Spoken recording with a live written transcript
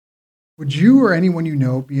Would you or anyone you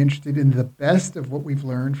know be interested in the best of what we've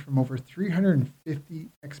learned from over 350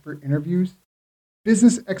 expert interviews?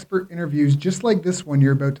 Business expert interviews just like this one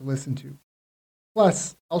you're about to listen to.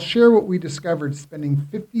 Plus, I'll share what we discovered spending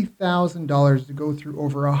 $50,000 to go through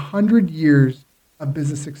over 100 years of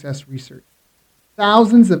business success research.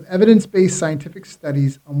 Thousands of evidence based scientific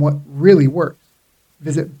studies on what really works.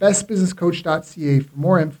 Visit bestbusinesscoach.ca for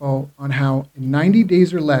more info on how, in 90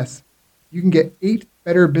 days or less, you can get 8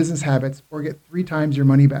 better business habits or get 3 times your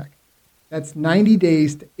money back. That's 90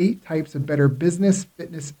 days to 8 types of better business,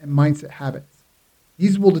 fitness, and mindset habits.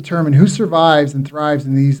 These will determine who survives and thrives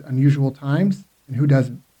in these unusual times and who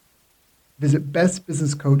doesn't. Visit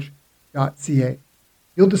bestbusinesscoach.ca.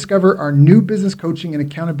 You'll discover our new business coaching and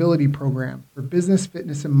accountability program for business,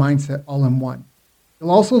 fitness, and mindset all in one. You'll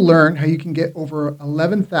also learn how you can get over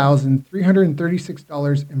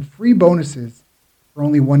 $11,336 in free bonuses for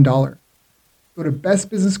only $1. Go to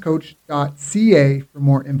bestbusinesscoach.ca for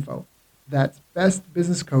more info. That's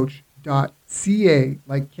bestbusinesscoach.ca,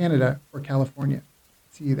 like Canada or California.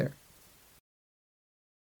 See you there.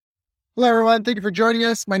 Hello, everyone. Thank you for joining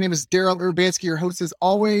us. My name is Daryl Urbanski, your host as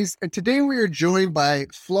always. And today we are joined by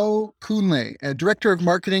Flo Kunle, a director of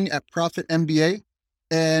marketing at Profit MBA.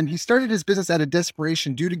 And he started his business out of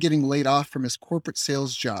desperation due to getting laid off from his corporate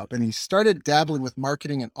sales job. And he started dabbling with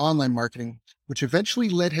marketing and online marketing, which eventually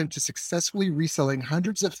led him to successfully reselling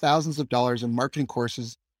hundreds of thousands of dollars in marketing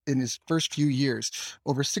courses in his first few years,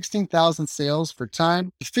 over 16,000 sales for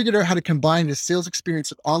time. He figured out how to combine his sales experience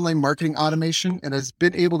with online marketing automation and has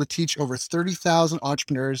been able to teach over 30,000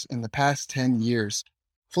 entrepreneurs in the past 10 years.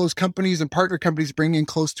 Flo's companies and partner companies bring in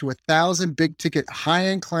close to 1,000 big ticket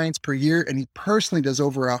high-end clients per year, and he personally does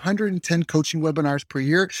over 110 coaching webinars per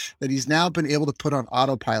year that he's now been able to put on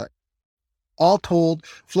autopilot. All told,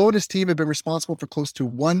 Flo and his team have been responsible for close to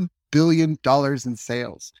 $1 billion in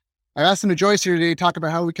sales. I asked him to join us here today to talk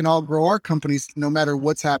about how we can all grow our companies no matter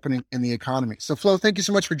what's happening in the economy. So Flo, thank you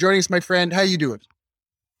so much for joining us, my friend. How you doing?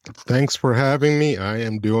 Thanks for having me. I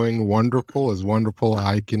am doing wonderful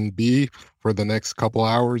I can be for the next couple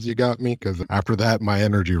hours you got me, because after that, my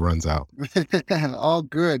energy runs out. All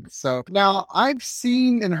good. So now I've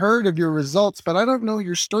seen and heard of your results, but I don't know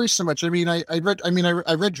your story so much. I mean, I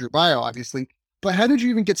read your bio, obviously, but how did you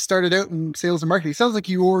even get started out in sales and marketing? It sounds like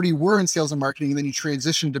you already were in sales and marketing, and then you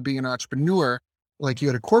transitioned to being an entrepreneur, like you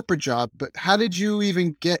had a corporate job. But how did you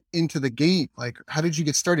even get into the game? Like, how did you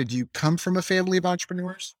get started? Do you come from a family of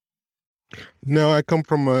entrepreneurs? No, I come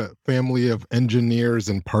from a family of engineers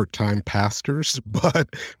and part-time pastors, but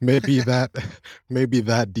maybe that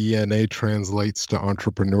DNA translates to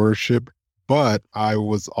entrepreneurship. But I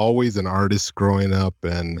was always an artist growing up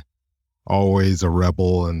and always a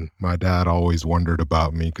rebel, and my dad always wondered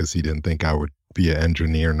about me because he didn't think I would be an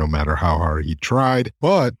engineer no matter how hard he tried.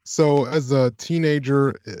 But so as a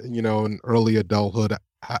teenager, in early adulthood,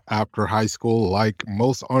 after high school, like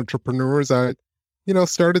most entrepreneurs, I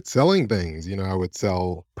started selling things. I would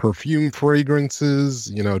sell perfume fragrances,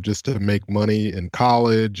 just to make money in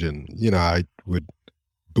college. And, I would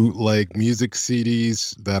bootleg music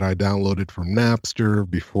CDs that I downloaded from Napster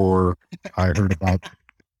I heard about,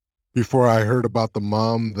 before I heard about the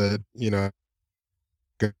mom that,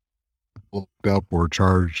 got looked up or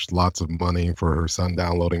charged lots of money for her son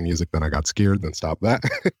downloading music. Then I got scared, then stopped that.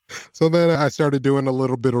 So then I started doing a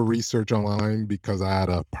little bit of research online because I had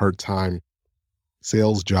a part-time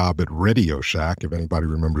sales job at Radio Shack, if anybody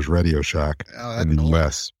remembers Radio Shack in the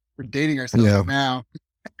US. We're dating ourselves now.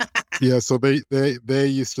 Yeah, so they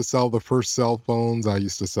used to sell the first cell phones. I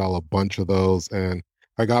used to sell a bunch of those, and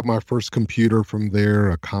I got my first computer from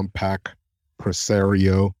there, a Compaq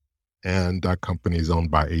Presario, and that company's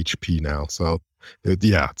owned by HP now. So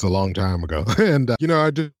it's a long time ago. And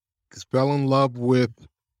I just fell in love with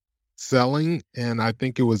selling, and I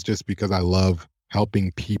think it was just because I love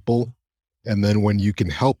helping people. And then when you can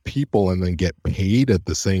help people and then get paid at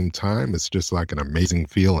the same time, it's just like an amazing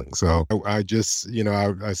feeling. So I just,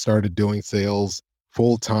 I started doing sales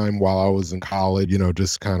full time while I was in college,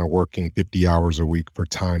 just kind of working 50 hours a week for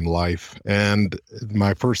Time Life. And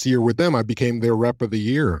my first year with them, I became their rep of the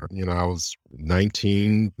year. I was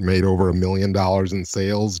 19, made over $1 million in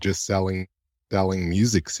sales, just selling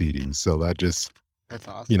music CDs. So that's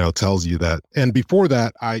awesome. Tells you that. And before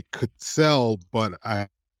that, I could sell, but I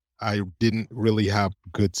didn't really have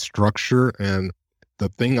good structure. And the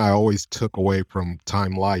thing I always took away from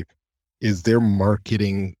Time Life is their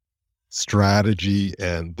marketing strategy,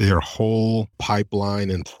 and their whole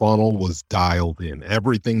pipeline and funnel was dialed in.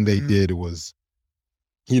 Everything they did was,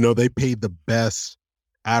 they paid the best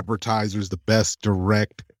advertisers, the best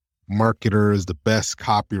direct marketers, the best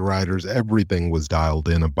copywriters. Everything was dialed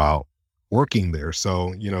in about working there.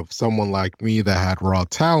 So, someone like me that had raw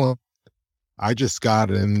talent, I just got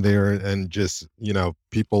in there and just,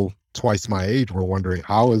 people twice my age were wondering,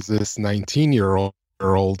 how is this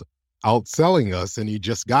 19-year-old outselling us? And he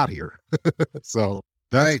just got here. So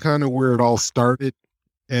that's Right. kind of where it all started.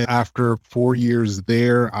 And after 4 years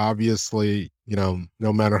there, obviously, no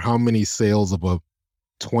matter how many sales of a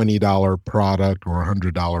 $20 product or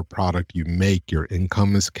 $100 product you make, your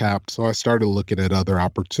income is capped. So I started looking at other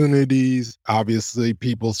opportunities. Obviously,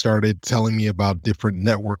 people started telling me about different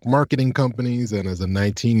network marketing companies. And as a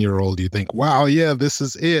 19-year-old, you think, wow, yeah, this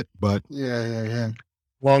is it. But Yeah.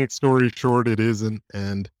 long story short, it isn't.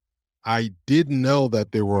 And I did know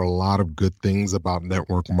that there were a lot of good things about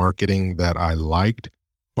network marketing that I liked,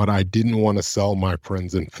 but I didn't want to sell my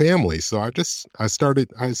friends and family. So I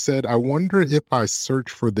said, I wonder if I search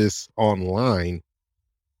for this online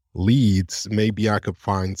leads, maybe I could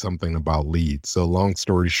find something about leads. So long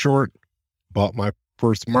story short, bought my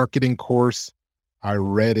first marketing course. I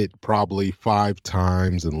read it probably 5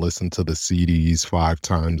 times and listened to the CDs 5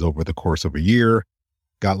 times over the course of a year,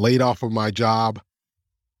 got laid off of my job.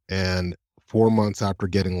 And 4 months after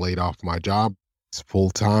getting laid off my job, it's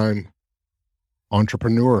full-time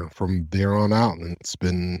entrepreneur from there on out. And it's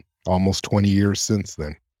been almost 20 years since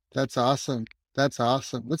then. That's awesome. That's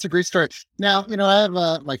awesome. That's a great story. Now, I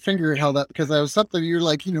have my finger held up because I was something you're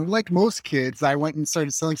like, like most kids, I went and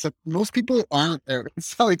started selling stuff. Most people aren't there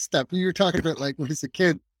selling stuff. You were talking about like when he's a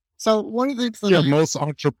kid. So one of the things Yeah, most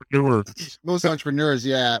entrepreneurs. most entrepreneurs,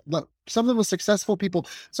 yeah. Look, some of the most successful people.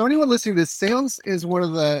 So anyone listening to this, sales is one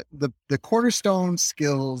of the cornerstone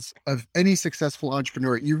skills of any successful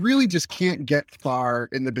entrepreneur. You really just can't get far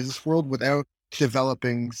in the business world without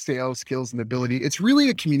developing sales skills and ability. It's really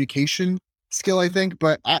a communication skill, I think.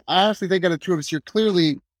 But I honestly think out of two of us, you're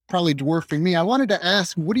clearly probably dwarfing me. I wanted to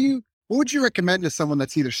ask, what would you recommend to someone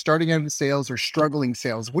that's either starting out in sales or struggling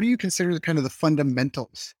sales? What do you consider the kind of the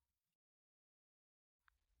fundamentals?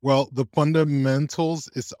 Well, the fundamentals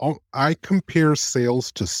is I compare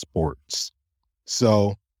sales to sports.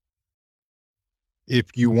 So if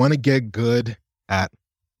you want to get good at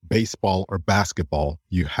baseball or basketball,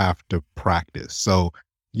 you have to practice. So,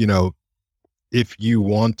 if you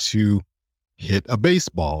want to hit a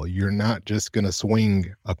baseball, you're not just going to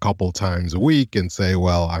swing a couple times a week and say,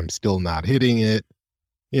 well, I'm still not hitting it.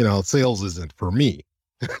 Sales isn't for me.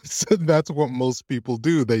 So that's what most people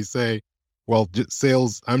do. They say, well,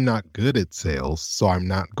 sales, I'm not good at sales, so I'm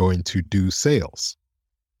not going to do sales.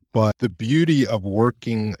 But the beauty of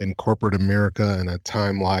working in corporate America in a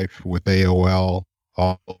time life with AOL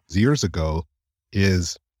all those years ago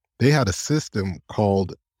is they had a system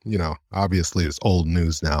called, obviously it's old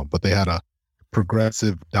news now, but they had a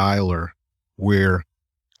progressive dialer where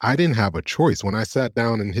I didn't have a choice. When I sat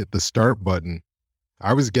down and hit the start button,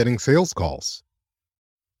 I was getting sales calls.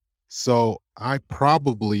 So I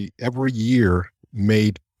probably every year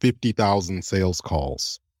made 50,000 sales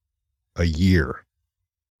calls a year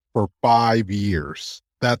for 5 years.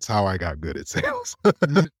 That's how I got good at sales.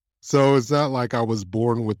 So it's not like I was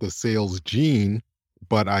born with the sales gene,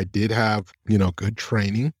 but I did have, good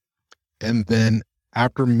training. And then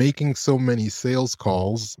after making so many sales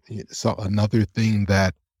calls, so another thing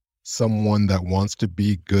that someone that wants to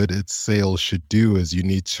be good at sales should do is you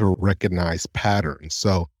need to recognize patterns.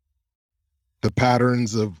 So the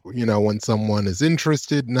patterns of, when someone is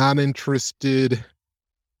interested, not interested,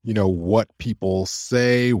 what people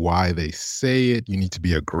say, why they say it. You need to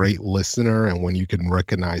be a great listener. And when you can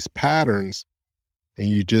recognize patterns and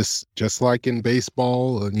you just like in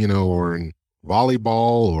baseball, or in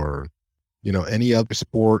volleyball or, any other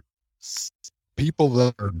sport, people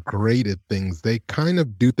that are great at things, they kind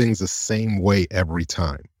of do things the same way every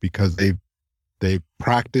time because they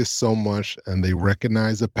practice so much and they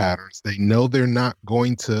recognize the patterns. They know they're not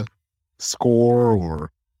going to score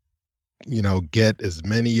or, get as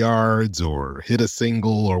many yards or hit a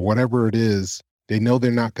single or whatever it is. They know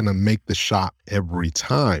they're not going to make the shot every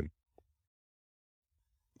time.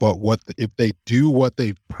 But if they do what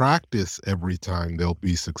they practice every time, they'll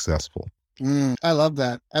be successful. I love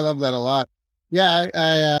that. I love that a lot. Yeah,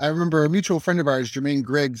 I remember a mutual friend of ours, Jermaine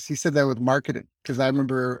Griggs, he said that with marketing, because I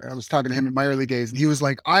remember I was talking to him in my early days, and he was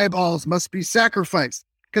like, eyeballs must be sacrificed.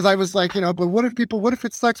 Because I was like, but what if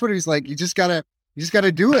it sucks? What if he's like, you just gotta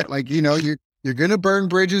do it. Like, you're gonna burn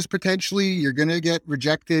bridges potentially, you're gonna get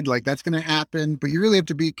rejected, like that's gonna happen, but you really have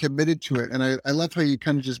to be committed to it. And I love how you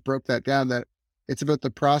kind of just broke that down, that it's about the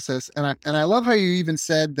process. And I love how you even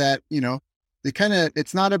said that,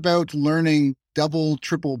 it's not about learning double,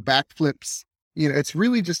 triple backflips. It's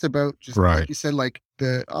really just about Right. like you said, like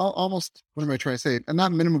the almost, what am I trying to say?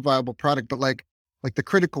 Not minimum viable product, but like like the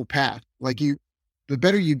critical path. The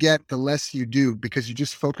better you get, the less you do because you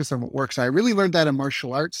just focus on what works. I really learned that in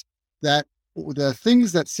martial arts, that the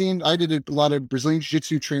things that seemed, I did a lot of Brazilian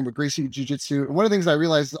jiu-jitsu, trained with Gracie jiu-jitsu. And one of the things I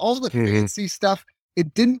realized is all the fancy stuff,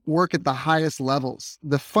 it didn't work at the highest levels.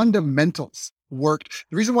 The fundamentals worked.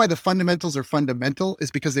 The reason why the fundamentals are fundamental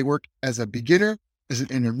is because they work as a beginner, as an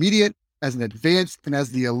intermediate, as an advanced, and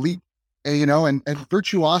as the elite. And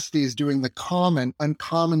virtuosity is doing the common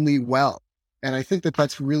uncommonly well. And I think that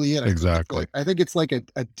that's really it. Exactly. I think it's like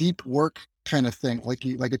a deep work kind of thing, like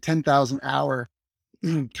a 10,000 hour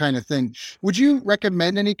kind of thing. Would you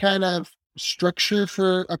recommend any kind of structure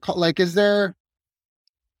for is there,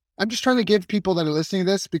 I'm just trying to give people that are listening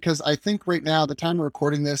to this, because I think right now, the time we're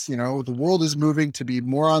recording this, the world is moving to be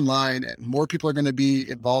more online and more people are going to be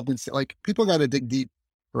involved in, people got to dig deep,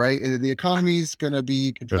 right? The economy is going to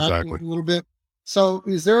be contracting a little bit. So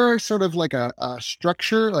is there sort of like a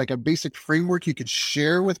structure, like a basic framework you could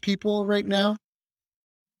share with people right now?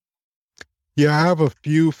 Yeah, I have a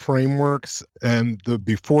few frameworks, and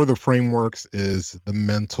before the frameworks is the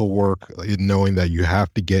mental work, in knowing that you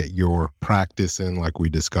have to get your practice in, like we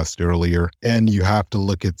discussed earlier, and you have to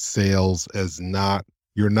look at sales as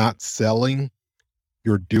you're not selling,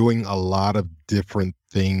 you're doing a lot of different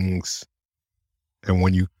things. And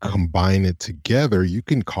when you combine it together, you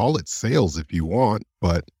can call it sales if you want,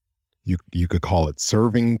 but you could call it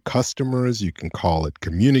serving customers, you can call it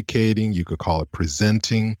communicating, you could call it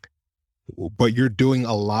presenting, but you're doing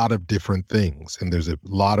a lot of different things, and there's a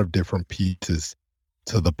lot of different pieces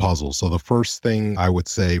to the puzzle. So the first thing I would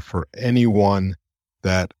say for anyone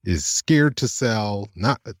that is scared to sell,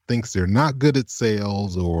 thinks they're not good at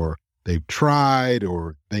sales, or they've tried,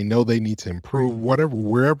 or they know they need to improve,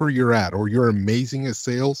 wherever you're at, or you're amazing at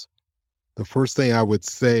sales, the first thing I would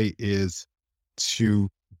say is to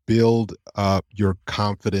build up your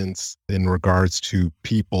confidence in regards to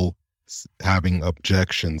people having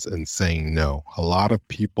objections and saying no. A lot of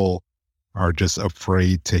people are just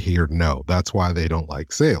afraid to hear no. That's why they don't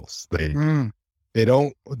like sales. They want,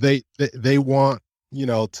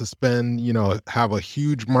 to spend, have a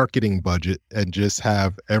huge marketing budget and just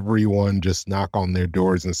have everyone just knock on their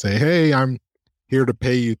doors and say, hey, I'm here to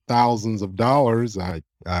pay you thousands of dollars.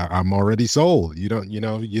 I'm already sold. You don't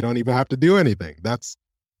even have to do anything. That's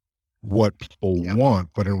what people want.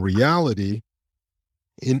 But in reality,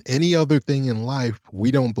 in any other thing in life,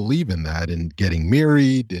 we don't believe in that. In getting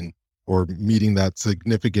married or meeting that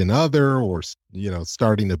significant other, or,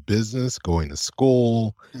 starting a business, going to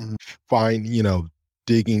school,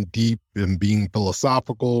 digging deep and being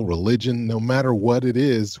philosophical, religion, no matter what it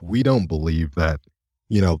is, we don't believe that,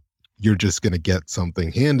 you're just going to get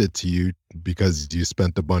something handed to you because you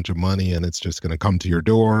spent a bunch of money and it's just going to come to your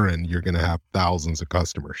door and you're going to have thousands of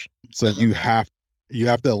customers. So you have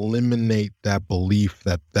to eliminate that belief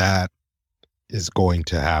that is going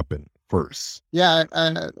to happen first. Yeah.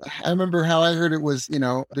 I remember how I heard it was,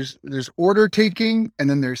 there's order taking and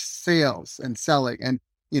then there's sales and selling. And,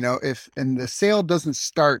 and the sale doesn't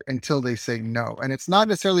start until they say no. And it's not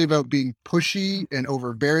necessarily about being pushy and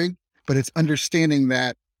overbearing, but it's understanding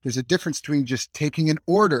that there's a difference between just taking an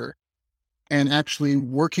order and actually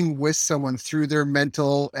working with someone through their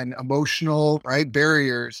mental and emotional, right,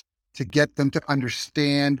 barriers to get them to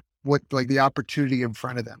understand what, the opportunity in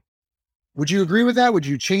front of them. Would you agree with that? Would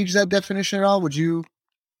you change that definition at all?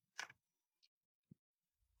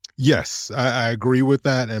 Yes, I agree with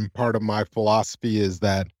that. And part of my philosophy is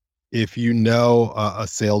that if a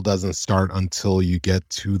sale doesn't start until you get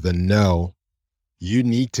to the no, you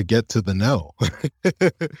need to get to the no.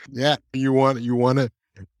 Yeah. You want to,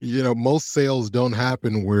 most sales don't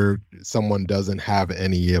happen where someone doesn't have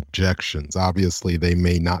any objections. Obviously, they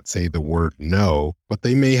may not say the word no, but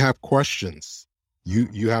they may have questions.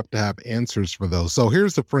 You have to have answers for those. So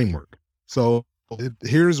here's the framework. So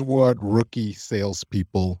here's what rookie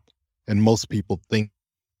salespeople and most people think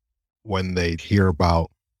when they hear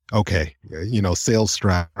about, sales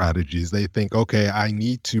strategies. They think, okay, I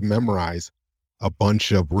need to memorize a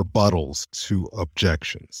bunch of rebuttals to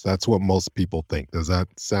objections. That's what most people think. Does that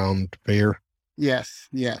sound fair? Yes.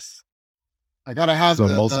 I gotta have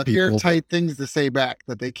the airtight things to say back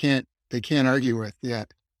that they can't argue with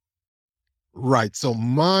yet. Right. So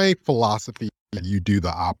my philosophy, you do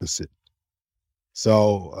the opposite.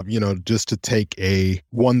 So, just to take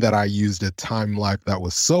one that I used at Time Life that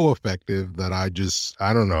was so effective that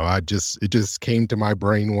it just came to my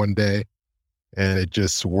brain one day. And it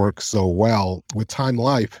just works so well. With Time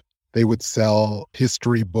Life, they would sell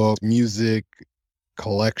history books, music,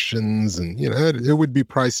 collections, and it would be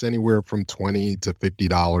priced anywhere from $20 to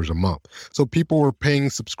 $50 a month. So people were paying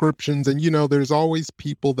subscriptions, and there's always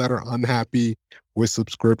people that are unhappy with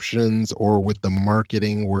subscriptions or with the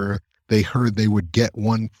marketing where they heard they would get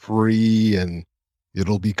one free and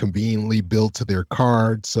it'll be conveniently billed to their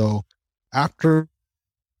card. So after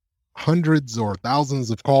hundreds or thousands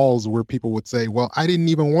of calls where people would say, well, I didn't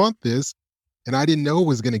even want this and I didn't know it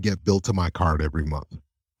was going to get billed to my card every month.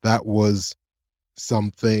 That was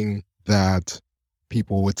something that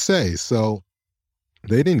people would say. So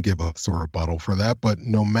they didn't give us a rebuttal for that. But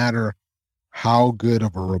no matter how good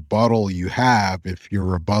of a rebuttal you have, if your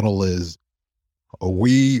rebuttal is, oh,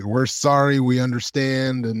 we're sorry, we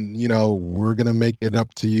understand, and we're gonna make it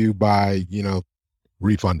up to you by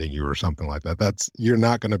refunding you or something like that, you're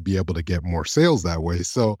not going to be able to get more sales that way.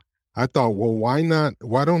 So I thought, well, why not?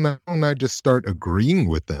 Why don't I just start agreeing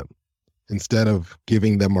with them instead of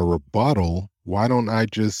giving them a rebuttal? Why don't I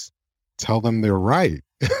just tell them they're right?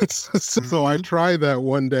 So I tried that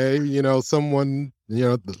one day. Someone,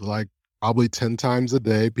 like probably 10 times a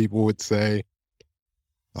day, people would say,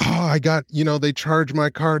 oh, I got, they charge my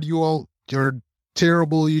card. You're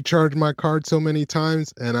terrible. You charge my card so many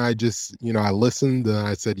times. And I just, I listened and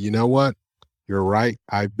I said, you know what? You're right.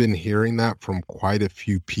 I've been hearing that from quite a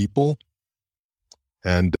few people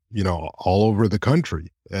and, all over the country.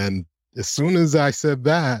 And as soon as I said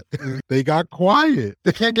that, they got quiet.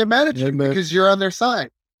 They can't get mad at you because you're on their side.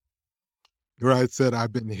 Where I said,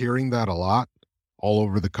 I've been hearing that a lot all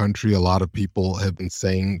over the country. A lot of people have been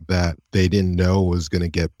saying that they didn't know it was going to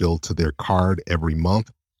get billed to their card every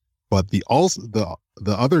month. But the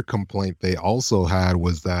other complaint they also had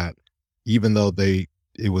was that even though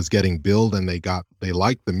it was getting billed and they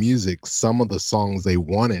liked the music, some of the songs they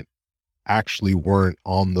wanted actually weren't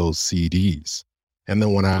on those CDs. And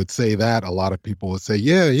then when I would say that, a lot of people would say,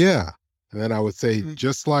 yeah. And then I would say,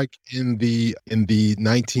 just like in the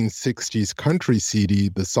 1960s country CD,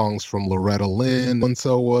 the songs from Loretta Lynn, and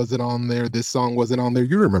so wasn't on there. This song wasn't on there.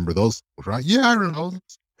 You remember those, right? Yeah, I remember those.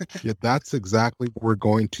 Yeah, that's exactly what we're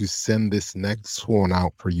going to send this next one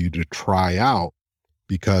out for you to try out.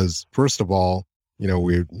 Because first of all,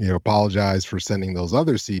 we apologize for sending those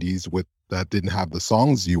other CDs that didn't have the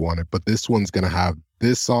songs you wanted, but this one's going to have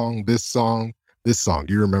this song, this song, this song.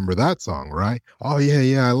 You remember that song, right? Oh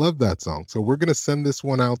yeah, I love that song. So we're going to send this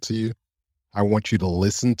one out to you. I want you to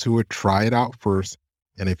listen to it, try it out first,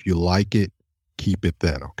 and if you like it, keep it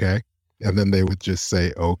then, okay? And then they would just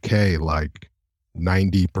say, okay, like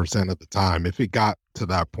 90% of the time, if it got to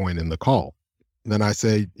that point in the call. Then I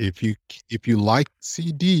say, if you like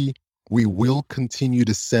CD, we will continue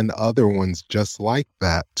to send other ones just like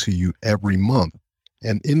that to you every month.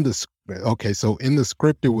 And in the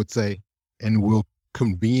script, it would say, and we'll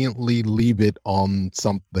conveniently leave it on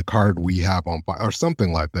the card we have on file or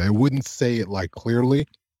something like that. It wouldn't say it like clearly.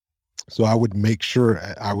 So I would make sure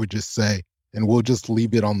I would just say, and we'll just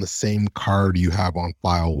leave it on the same card you have on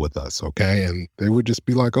file with us, okay? And they would just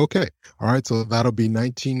be like, okay, all right, so that'll be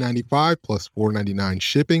 $19.95 plus $4.99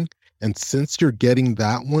 shipping. And since you're getting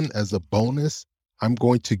that one as a bonus, I'm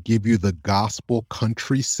going to give you the gospel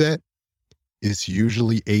country set. It's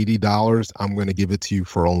usually $80. I'm going to give it to you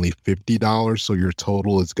for only $50. So your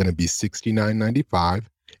total is going to be $69.95.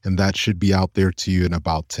 And that should be out there to you in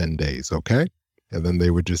about 10 days, okay? And then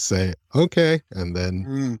they would just say, okay. And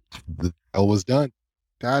then the sale was done.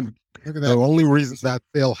 God, look at that. The only reason that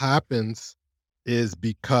sale happens is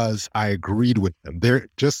because I agreed with them. They're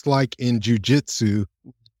just like in jujitsu,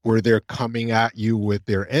 where they're coming at you with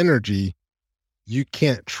their energy. You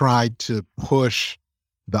can't try to push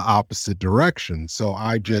the opposite direction. So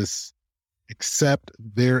I just accept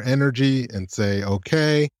their energy and say,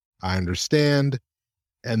 okay, I understand.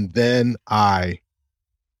 And then I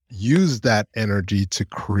use that energy to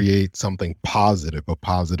create something positive, a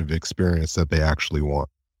positive experience that they actually want.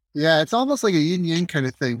 Yeah, it's almost like a yin yang kind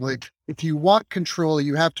of thing. Like if you want control,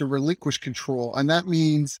 you have to relinquish control. And that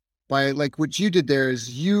means by like what you did there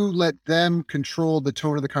is you let them control the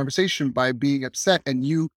tone of the conversation by being upset, and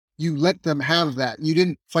you let them have that. You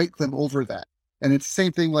didn't fight them over that. And it's the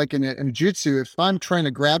same thing like in jiu-jitsu. If I'm trying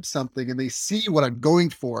to grab something and they see what I'm going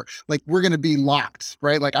for, like we're going to be locked,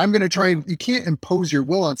 right? Like I'm going to try and you can't impose your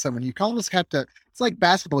will on someone. You almost have to, it's like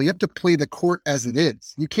basketball. You have to play the court as it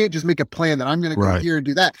is. You can't just make a plan that I'm going to go here and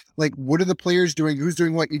do that. Like what are the players doing? Who's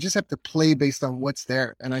doing what? You just have to play based on what's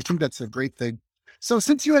there. And I think that's a great thing. So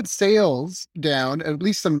since you had sales down, at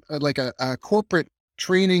least some like a corporate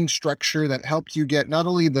training structure that helped you get not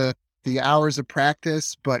only the the hours of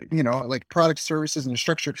practice, but like product services and the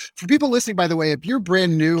structure. For people listening, by the way, if you're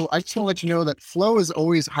brand new, I just want to let you know that Flow is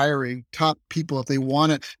always hiring top people if they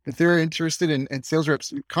want to, if they're interested in sales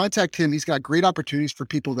reps, contact him. He's got great opportunities for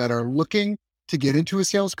people that are looking to get into a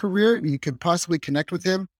sales career. You could possibly connect with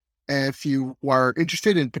him if you are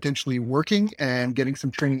interested in potentially working and getting some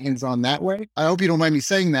training hands-on that way. I hope you don't mind me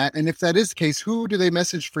saying that. And if that is the case, who do they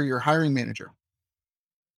message for your hiring manager?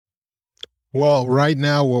 Well, right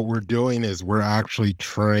now, what we're doing is we're actually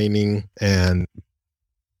training and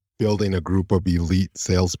building a group of elite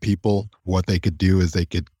salespeople. What they could do is they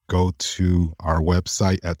could go to our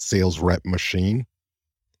website at Sales Rep Machine,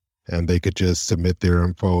 and they could just submit their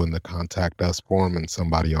info in the contact us form, and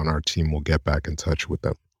somebody on our team will get back in touch with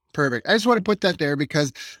them. Perfect. I just want to put that there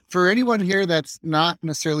because for anyone here that's not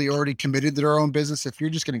necessarily already committed to their own business, if you're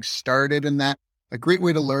just getting started in that, a great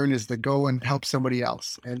way to learn is to go and help somebody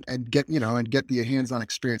else and get, and get the hands-on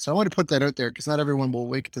experience. So I want to put that out there because not everyone will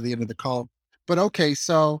wait to the end of the call. But okay,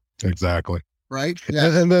 so. Exactly. Right. Yeah.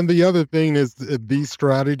 And then the other thing is these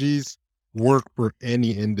strategies work for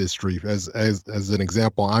any industry. As an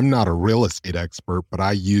example, I'm not a real estate expert, but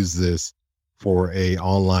I use this for a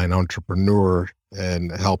online entrepreneur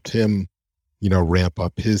and helped him, ramp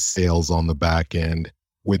up his sales on the back end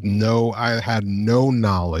I had no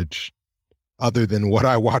knowledge other than what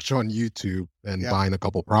I watch on YouTube and buying a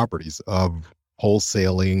couple properties of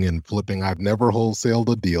wholesaling and flipping. I've never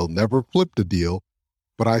wholesaled a deal, never flipped a deal,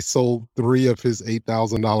 but I sold 3 of his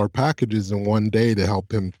 $8,000 packages in one day to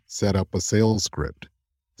help him set up a sales script.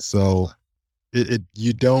 So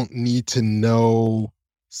you don't need to know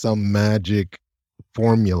some magic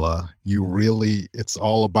formula. It's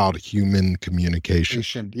all about human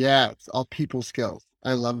communication. Yeah, it's all people skills.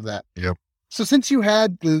 I love that. Yep. So since you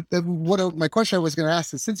had my question I was going to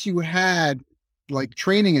ask is, since you had like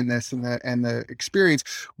training in this and the experience,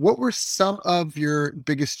 what were some of your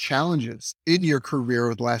biggest challenges in your career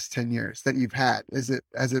over the last 10 years that you've had?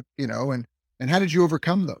 And how did you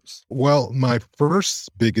overcome those? Well, my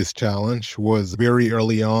first biggest challenge was very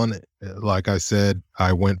early on. Like I said,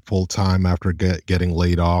 I went full time after getting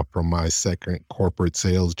laid off from my second corporate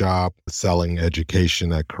sales job, selling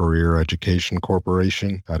education at Career Education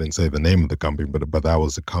Corporation. I didn't say the name of the company, but that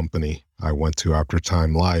was the company I went to after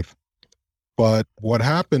Time Life. But what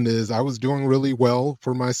happened is I was doing really well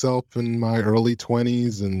for myself in my early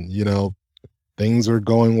 20s and, things are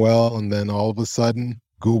going well. And then all of a sudden,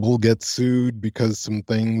 Google gets sued because some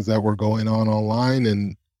things that were going on online,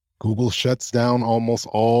 and Google shuts down almost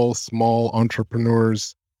all small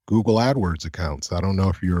entrepreneurs' Google AdWords accounts. I don't know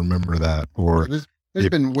if you remember that, or there's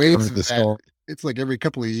been waves of that. It's like every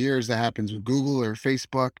couple of years that happens with Google or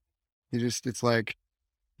Facebook. It's like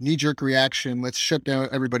knee-jerk reaction. Let's shut down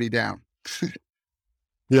everybody down.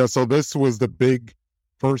 Yeah. So this was the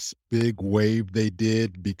first big wave they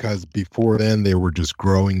did, because before then they were just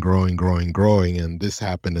growing. And this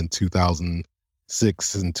happened in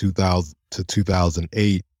 2006 and 2000 to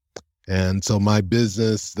 2008. And so my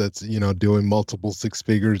business that's, doing multiple 6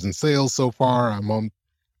 figures in sales so far, I'm on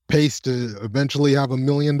pace to eventually have $1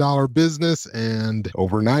 million business. And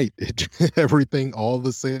overnight, everything, all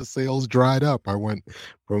the sales dried up. I went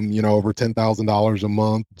from, over $10,000 a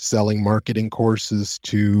month selling marketing courses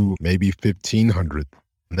to maybe $1,500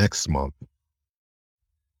 next month.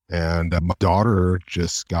 And my daughter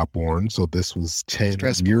just got born. So this was 10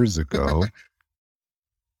 years ago.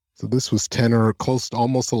 So this was 10 or close to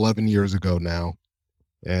almost 11 years ago now.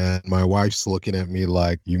 And my wife's looking at me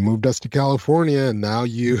like, you moved us to California and now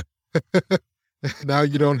you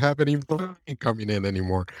don't have any money coming in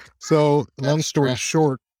anymore. So long story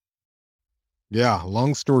short,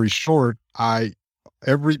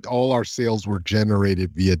 all our sales were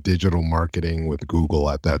generated via digital marketing with Google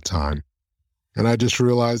at that time. And I just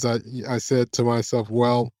realized I said to myself,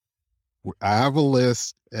 well, I have a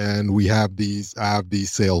list and I have these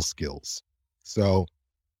sales skills. So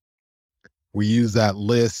we used that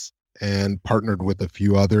list and partnered with a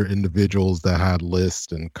few other individuals that had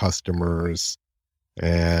lists and customers.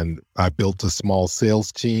 And I built a small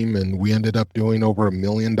sales team, and we ended up doing over $1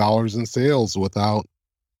 million in sales without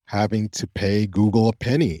having to pay Google a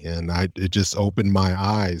penny. And it just opened my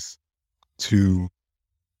eyes to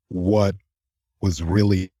what was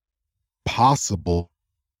really possible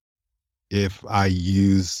if I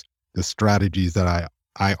use the strategies that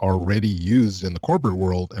I already used in the corporate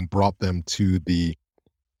world and brought them to the,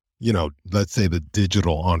 let's say the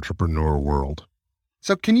digital entrepreneur world.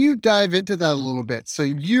 So can you dive into that a little bit? So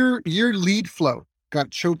your lead flow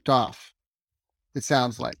got choked off. It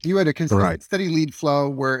sounds like you had a Right. consistent, steady lead flow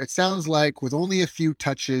where it sounds like with only a few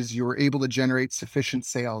touches, you were able to generate sufficient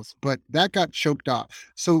sales, but that got choked off.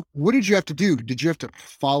 So what did you have to do? Did you have to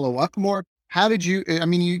follow up more? How did you, I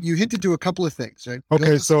mean, you hinted to a couple of things, right? Okay.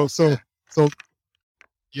 Build, yeah. So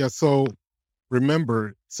yeah. So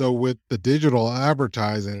remember, so with the digital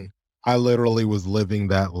advertising, I literally was living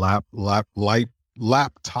that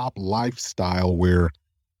laptop lifestyle where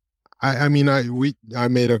I mean, I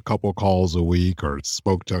made a couple calls a week or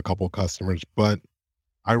spoke to a couple customers, but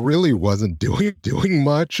I really wasn't doing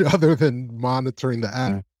much other than monitoring the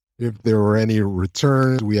app. If there were any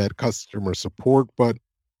returns, we had customer support, but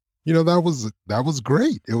that was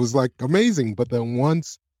great. It was like amazing. But then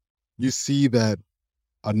once you see that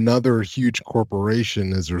another huge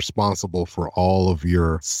corporation is responsible for all of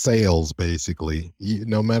your sales, basically,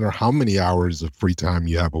 no matter how many hours of free time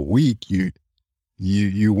you have a week, you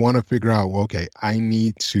want to figure out, well, okay, I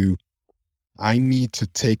need to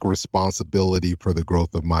take responsibility for the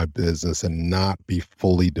growth of my business and not be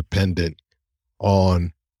fully dependent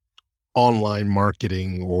on online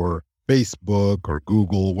marketing or Facebook or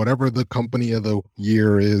Google, whatever the company of the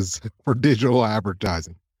year is for digital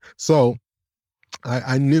advertising. So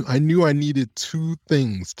I knew I needed two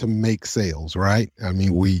things to make sales, right? I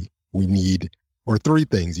mean, we need, or three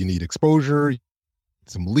things. You need exposure,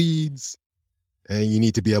 some leads, and you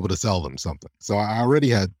need to be able to sell them something. So I already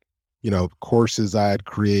had, courses I had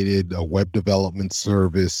created, a web development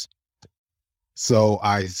service. So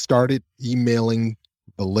I started emailing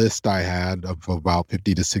the list I had of about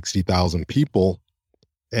 50 to 60,000 people.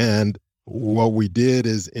 And what we did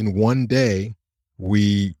is in one day,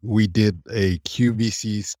 we did a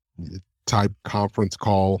QVC type conference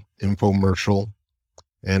call infomercial,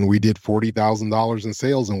 and we did $40,000 in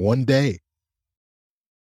sales in one day.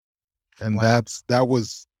 And Wow. that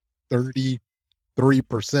was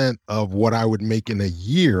 33% of what I would make in a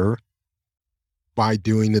year by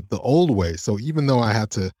doing it the old way. So even though I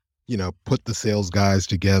had to, put the sales guys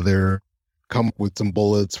together, come up with some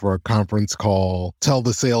bullets for a conference call, tell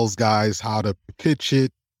the sales guys how to pitch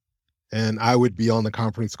it, and I would be on the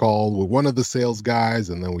conference call with one of the sales guys,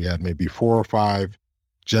 and then we had maybe 4 or 5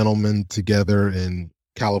 gentlemen together in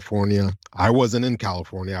California. I wasn't in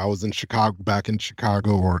California. I was in Chicago, back in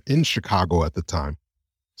Chicago, or in Chicago at the time.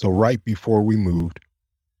 So right before we moved.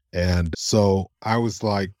 And so I was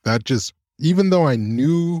like, that just, even though I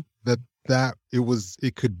knew that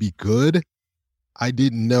it could be good, I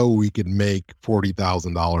didn't know we could make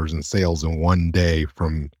 $40,000 in sales in one day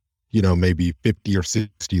from, maybe 50 or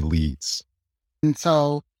 60 leads. And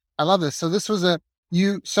so I love this. So this was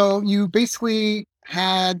so you basically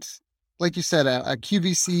had, like you said, a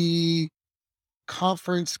QVC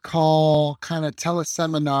conference call, kind of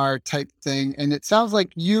teleseminar type thing. And it sounds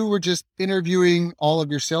like you were just interviewing all of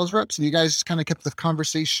your sales reps and you guys just kind of kept the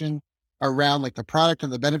conversation around like the product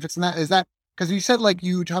and the benefits and that. Is that because you said like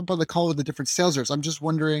you jumped on the call with the different sales reps? I'm just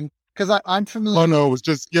wondering because I'm Oh familiar. no, it was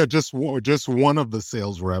just one of the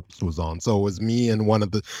sales reps was on. So it was me and one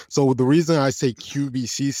of the. So the reason I say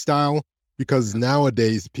QVC style, because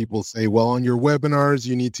nowadays people say, well, on your webinars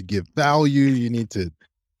you need to give value, you need to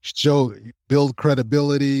show, build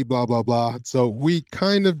credibility, blah blah blah. So we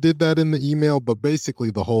kind of did that in the email, but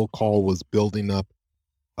basically the whole call was building up,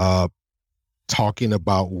 uh, talking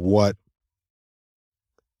about what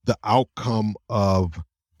the outcome of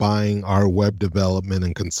buying our web development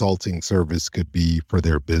and consulting service could be for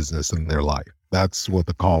their business and their life. That's what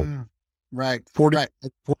the call. Right. 40, Right.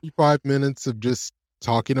 45 minutes of just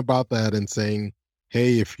talking about that and saying,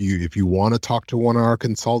 hey, if you want to talk to one of our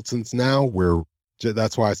consultants now,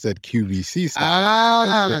 that's why I said QVC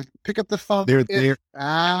style. Pick up the phone. They're there.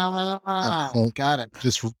 Got it.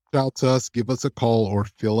 Just reach out to us, give us a call, or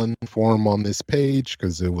fill in the form on this page,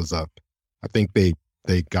 because it was up. I think they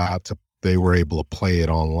were able to play it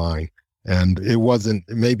online, and it wasn't,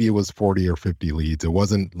 maybe it was 40 or 50 leads. It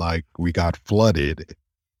wasn't like we got flooded,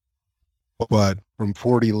 but from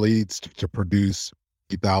 40 leads to produce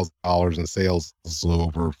 $8,000 in sales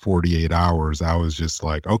over 48 hours, I was just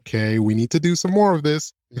like, okay, we need to do some more of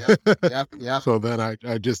this. Yep. So then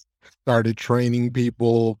I just started training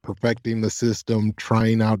people, perfecting the system,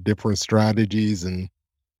 trying out different strategies and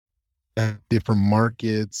different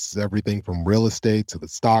markets, everything from real estate to the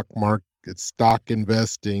stock market, stock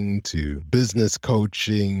investing to business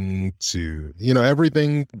coaching to,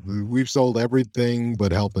 everything. We've sold everything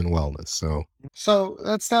but health and wellness. So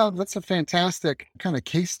that's a fantastic kind of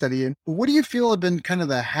case study. And what do you feel have been kind of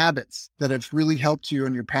the habits that have really helped you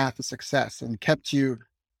on your path to success and kept you,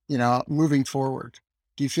 moving forward?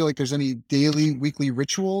 Do you feel like there's any daily, weekly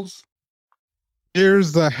rituals?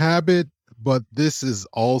 Here's the habit but this is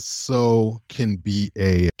also can be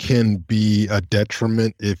a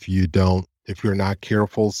detriment if you're not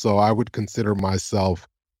careful. So I would consider myself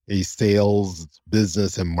a sales,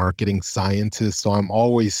 business, and marketing scientist. So I'm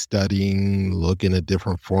always studying, looking at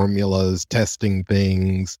different formulas, testing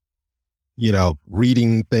things,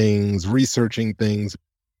 reading things, researching things.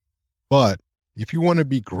 But if you want to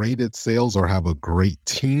be great at sales or have a great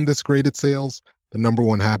team that's great at sales, the number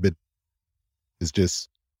one habit is just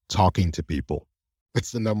talking to people.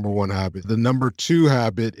 It's the number one habit. The number two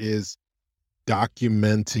habit is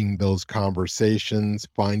documenting those conversations,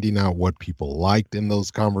 finding out what people liked in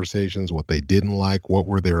those conversations, what they didn't like, what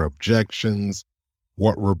were their objections,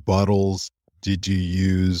 what rebuttals did you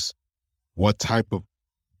use, what type of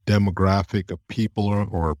demographic of people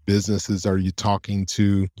or businesses are you talking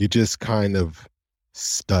to. You just kind of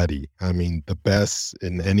study. I mean, the best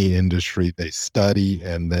in any industry, they study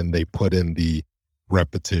and then they put in the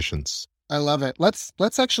repetitions. I love it. Let's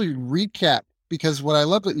actually recap, because what I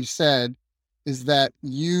love that you said is that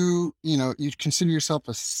you consider yourself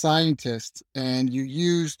a scientist and you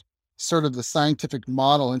used sort of the scientific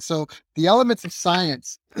model. And so the elements of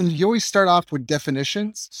science, and you always start off with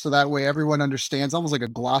definitions. So that way everyone understands, almost like a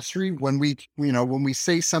glossary. When we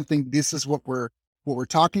say something, this is what we're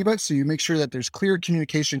talking about. So you make sure that there's clear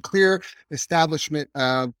communication, clear establishment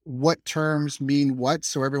of what terms mean what.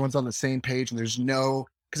 So everyone's on the same page and there's no,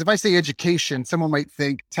 because if I say education, someone might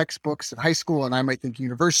think textbooks in high school and I might think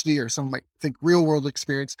university, or someone might think real world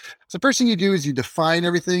experience. So the first thing you do is you define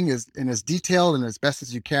everything in as detailed and as best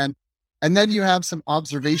as you can. And then you have some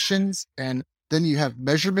observations, and then you have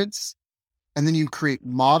measurements, and then you create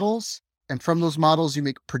models. And from those models, you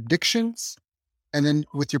make predictions. And then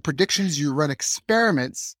with your predictions, you run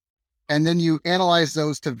experiments, and then you analyze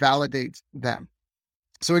those to validate them.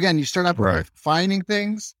 So again, you start off with finding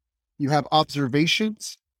things, you have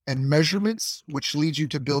observations and measurements, which leads you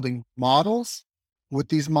to building models. With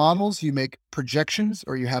these models, you make projections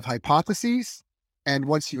or you have hypotheses. And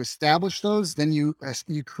once you establish those, then you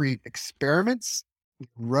create experiments, you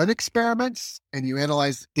run experiments, and you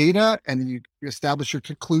analyze the data, and then you establish your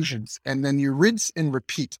conclusions, and then you rinse and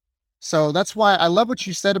repeat. So that's why I love what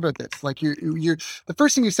you said about this. Like you're the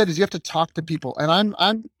first thing you said is you have to talk to people. And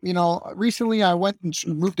I'm recently I went and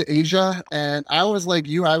moved to Asia, and I was like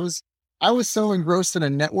you, I was so engrossed in a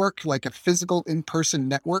network, like a physical in-person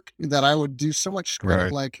network, that I would do so much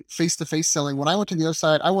like face-to-face selling. When I went to the other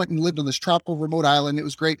side, I went and lived on this tropical remote island. It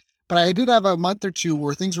was great. But I did have a month or two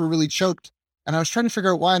where things were really choked, and I was trying to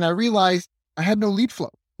figure out why. And I realized I had no lead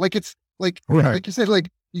flow. Like it's like you said, like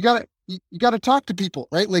you gotta talk to people,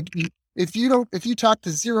 right? Like if you talk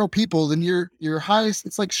to zero people, then your highest,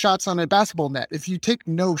 it's like shots on a basketball net. If you take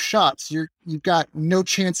no shots, you've got no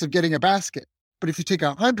chance of getting a basket. But if you take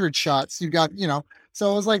 100 shots, you got,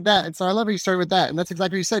 so it was like that. And so I love how you started with that. And that's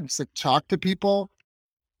exactly what you said. You said, talk to people,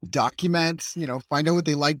 document, find out what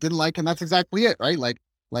they like, didn't like. And that's exactly it, right?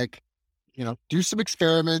 Like, do some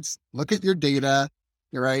experiments, look at your data,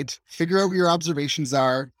 right? Figure out what your observations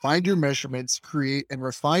are, find your measurements, create and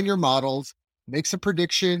refine your models, make some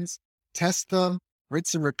predictions, test them,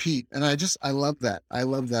 rinse and repeat. And I love that. I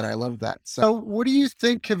love that. So what do you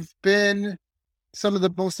think have been some of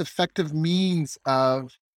the most effective means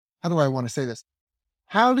of, how do I want to say this?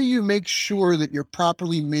 How do you make sure that you're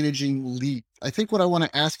properly managing leads? I think what I want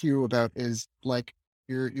to ask you about is like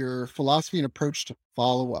your philosophy and approach to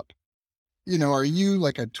follow up. Are you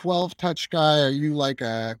like a 12 touch guy? Are you like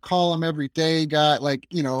a call them every day guy? Like,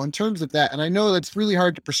 in terms of that, and I know that's really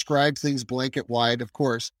hard to prescribe things blanket wide, of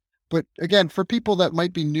course, but again, for people that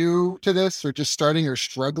might be new to this or just starting or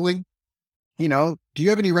struggling, do you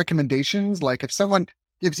have any recommendations? Like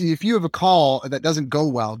if you have a call that doesn't go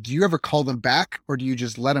well, do you ever call them back or do you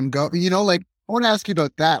just let them go? Like I want to ask you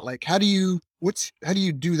about that. Like, how do you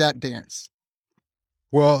do that dance?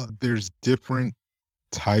 Well, there's different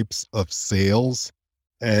types of sales,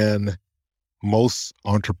 and most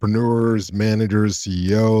entrepreneurs, managers,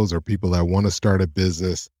 CEOs, or people that want to start a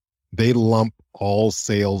business, they lump all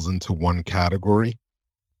sales into one category.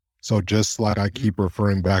 So just like I keep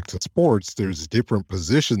referring back to sports, there's different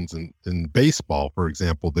positions in baseball. For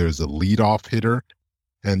example, there's a leadoff hitter.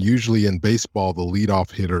 And usually in baseball, the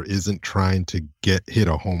leadoff hitter isn't trying to hit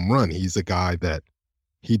a home run. He's a guy that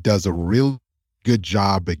he does a real good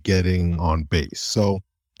job at getting on base. So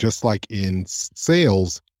just like in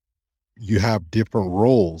sales, you have different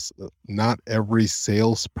roles. Not every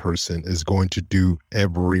salesperson is going to do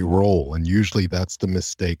every role. And usually that's the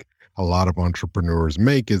mistake a lot of entrepreneurs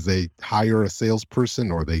make, is they hire a salesperson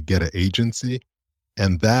or they get an agency,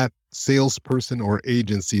 and that salesperson or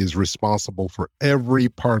agency is responsible for every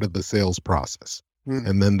part of the sales process. Mm.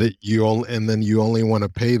 And then you only want to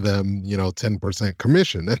pay them, 10%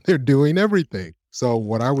 commission, and they're doing everything. So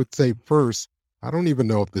what I would say first, I don't even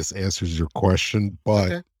know if this answers your question,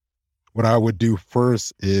 but Okay. what I would do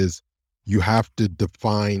first is you have to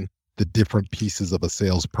define the different pieces of a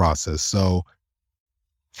sales process. So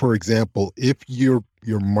for example, if your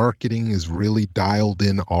marketing is really dialed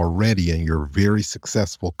in already and you're a very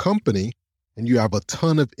successful company and you have a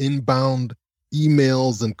ton of inbound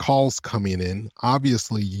emails and calls coming in,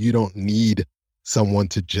 obviously you don't need someone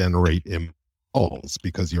to generate calls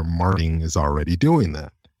because your marketing is already doing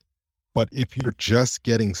that. But if you're just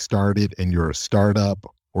getting started and you're a startup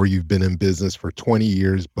or you've been in business for 20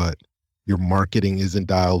 years, but your marketing isn't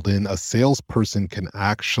dialed in, a salesperson can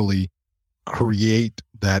actually create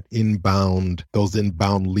those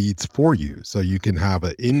inbound leads for you. So you can have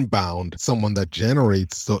an inbound, someone that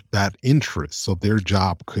generates that interest. So their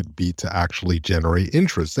job could be to actually generate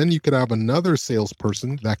interest. Then you could have another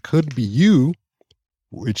salesperson that could be you,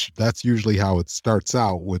 which that's usually how it starts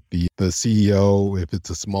out with the CEO. If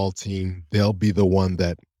it's a small team, they'll be the one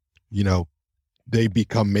that, you know, they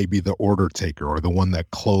become maybe the order taker or the one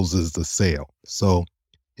that closes the sale. So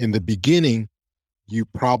in the beginning, you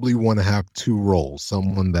probably want to have two roles,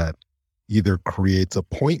 someone that either creates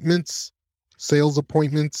appointments, sales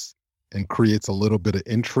appointments, and creates a little bit of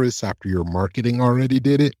interest after your marketing already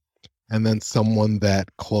did it. And then someone that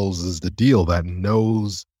closes the deal, that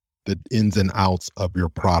knows the ins and outs of your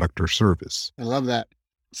product or service. I love that.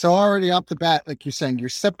 So already off the bat, like you're saying, you're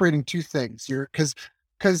separating two things. Because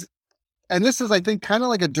and this is, I think, kind of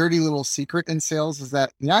like a dirty little secret in sales, is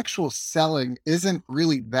that the actual selling isn't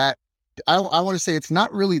really that. I want to say it's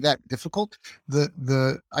not really that difficult.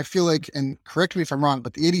 I feel like, and correct me if I'm wrong,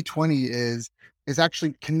 but the 80/20 is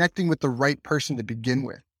actually connecting with the right person to begin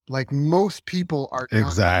with. Like most people are not going to be a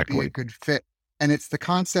Exactly. good fit. And it's the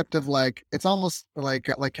concept of like, it's almost like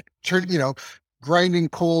grinding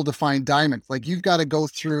coal to find diamonds. Like you've got to go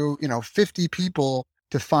through, 50 people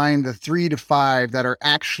to find the 3 to 5 that are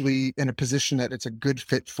actually in a position that it's a good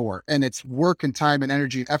fit for. And it's work and time and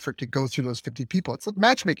energy and effort to go through those 50 people. It's a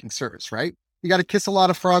matchmaking service, right? You got to kiss a lot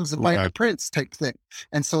of frogs and find a Right. prince type thing.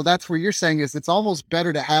 And so that's where you're saying is it's almost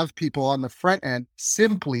better to have people on the front end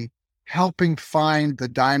simply helping find the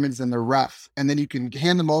diamonds in the rough. And then you can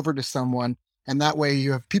hand them over to someone. And that way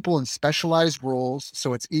you have people in specialized roles.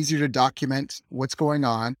 So it's easier to document what's going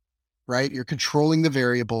on, right? You're controlling the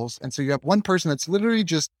variables. And so you have one person that's literally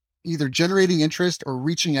just either generating interest or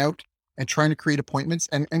reaching out and trying to create appointments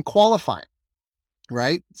and qualifying,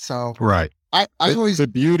 right? So Right. I always, The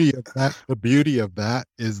beauty of that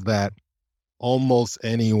is that almost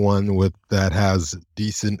anyone with that has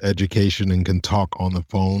decent education and can talk on the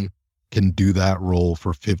phone can do that role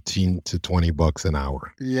for 15 to 20 bucks an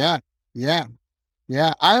hour. yeah, yeah,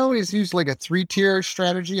 yeah. I always use like a 3-tier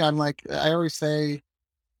strategy. I always say,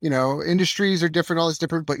 industries are different, all is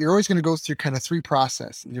different, but you're always going to go through kind of 3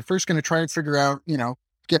 process. You're first going to try and figure out,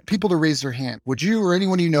 get people to raise their hand. Would you or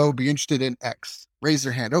anyone be interested in X? Raise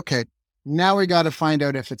their hand. Okay. Now we got to find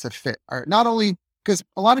out if it's a fit. Or not only because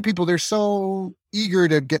a lot of people, they're so eager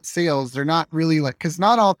to get sales. They're not really because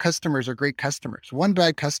not all customers are great customers. One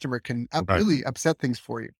bad customer can Right. really upset things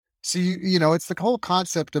for you. So it's the whole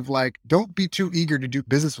concept of like, don't be too eager to do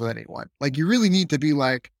business with anyone. Like you really need to be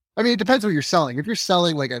like, I mean, it depends what you're selling. If you're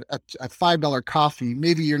selling like a $5 coffee,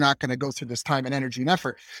 maybe you're not going to go through this time and energy and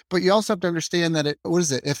effort. But you also have to understand that what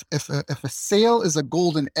is it? If a sale is a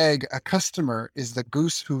golden egg, a customer is the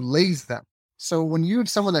goose who lays them. So when you have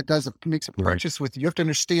someone that makes a Right. purchase with you, you have to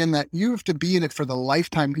understand that you have to be in it for the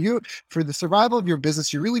lifetime. For the survival of your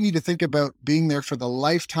business, you really need to think about being there for the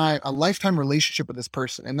lifetime, a lifetime relationship with this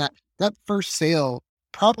person. And that first sale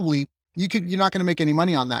probably you're not going to make any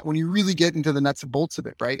money on that when you really get into the nuts and bolts of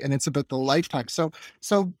it, right? And it's about the lifetime. So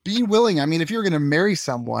be willing. I mean, if you're going to marry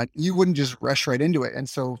someone, you wouldn't just rush right into it. And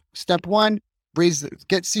so step one,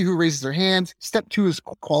 see who raises their hand. Step two is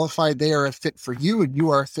qualified. They are a fit for you and you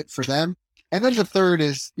are a fit for them. And then the third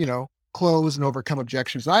is, close and overcome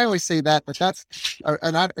objections. I always say that, but that's,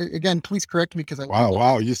 again, please correct me because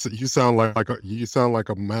Wow. You sound you sound like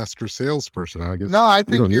a master salesperson. I guess no,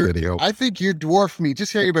 you don't need any help. I think you dwarf me.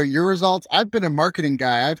 Just hearing about your results. I've been a marketing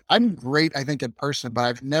guy. I'm great, I think, in person, but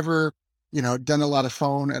I've never, done a lot of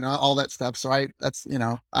phone and all that stuff. So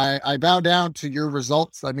I bow down to your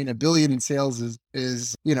results. I mean, 1 billion in sales is,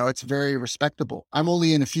 it's very respectable. I'm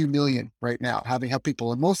only in a few million right now, having helped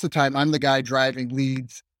people. And most of the time I'm the guy driving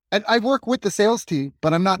leads. And I work with the sales team,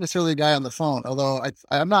 but I'm not necessarily a guy on the phone, although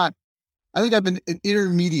I'm not. I think I've been an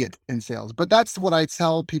intermediate in sales, but that's what I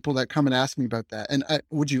tell people that come and ask me about that. And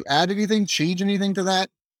would you add anything, change anything to that?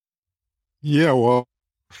 Yeah, well,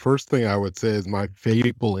 First thing I would say is my favorite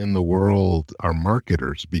people in the world are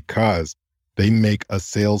marketers because they make a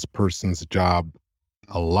salesperson's job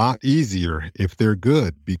a lot easier if they're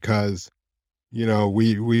good. Because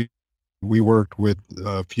we worked with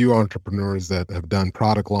a few entrepreneurs that have done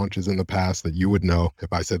product launches in the past that you would know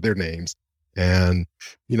if I said their names. And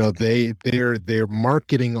their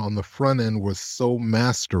marketing on the front end was so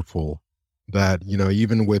masterful that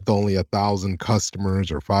even with only 1,000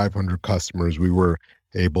 customers or 500 customers, we were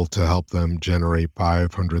able to help them generate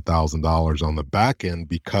 $500,000 on the back end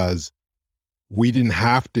because we didn't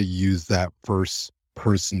have to use that first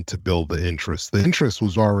person to build the interest. The interest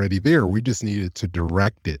was already there. We just needed to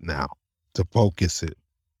direct it now, to focus it.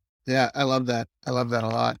 Yeah, I love that. I love that a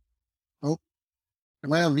lot. Oh,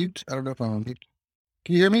 am I on mute? I don't know if I'm on mute.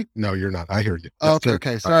 Can you hear me? No, you're not. I hear you. Oh, okay,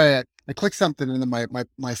 okay. Sorry, I clicked something and then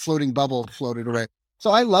my floating bubble floated away. So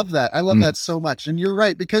I love that. I love that so much. And you're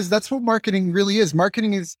right, because that's what marketing really is.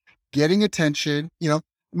 Marketing is getting attention.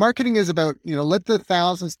 Marketing is about, let the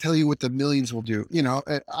thousands tell you what the millions will do.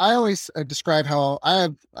 I always describe how I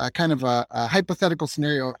have a kind of a hypothetical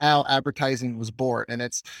scenario of how advertising was born. And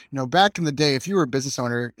it's, back in the day, if you were a business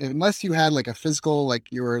owner, unless you had like a physical,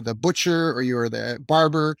 like you were the butcher or you were the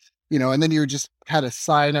barber, and then you just had a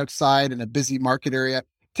sign outside in a busy market area.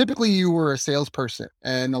 Typically you were a salesperson,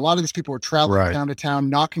 and a lot of these people were traveling town to town,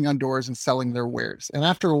 knocking on doors and selling their wares. And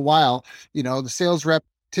after a while, the sales rep,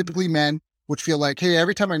 typically men, would feel like, hey,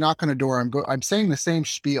 every time I knock on a door, I'm saying the same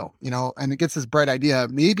spiel, and it gets this bright idea.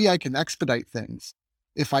 Maybe I can expedite things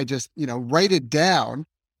if I just, write it down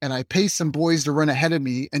and I pay some boys to run ahead of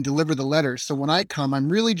me and deliver the letters. So when I come, I'm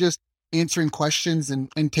really just answering questions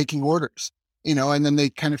and taking orders. And then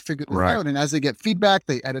they kind of figure this out. And as they get feedback,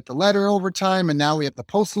 they edit the letter over time. And now we have the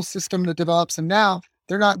postal system that develops. And now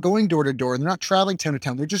they're not going door to door. They're not traveling town to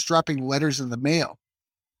town. They're just dropping letters in the mail.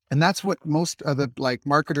 And that's what most of the like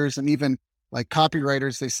marketers and even like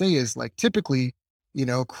copywriters, they say is like typically,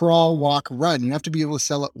 crawl, walk, run. You have to be able to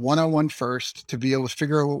sell it one-on-one first to be able to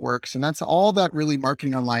figure out what works. And that's all that really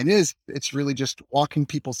marketing online is. It's really just walking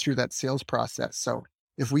people through that sales process. So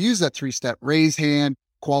if we use that 3-step, raise hand,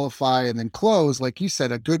 qualify, and then close, like you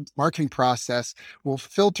said, a good marketing process will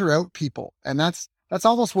filter out people. And that's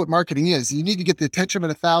almost what marketing is. You need to get the attention of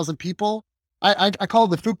 1,000 people. I call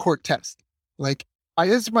it the food court test. Like,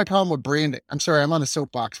 this is my problem with branding. I'm sorry, I'm on a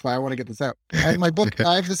soapbox, but I want to get this out. I have my book,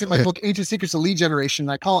 I have this in my book, Ancient Secrets of Lead Generation.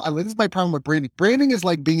 This is my problem with branding. Branding is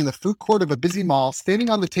like being in the food court of a busy mall, standing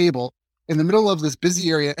on the table in the middle of this busy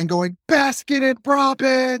area and going, Baskin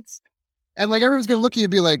Robbins. And like, everyone's going to look at you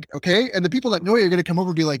and be like, okay. And the people that know you are going to come over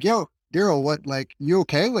and be like, yo, Daryl, what, like, you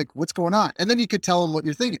okay? Like, what's going on? And then you could tell them what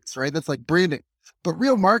your thing is, right? That's like branding. But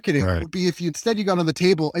real marketing would be if you got on the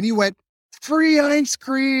table and you went, free ice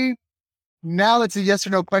cream. Now that's a yes or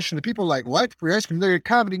no question. The people are like, what? Free ice cream? They're going to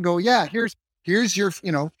come and go, yeah, here's your,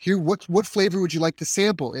 what flavor would you like to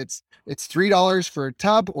sample? It's $3 for a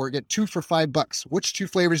tub, or get 2 for $5. Which 2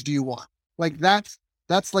 flavors do you want? Like that's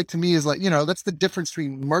like, to me is like, that's the difference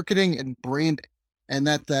between marketing and branding, and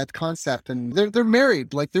that concept. And they're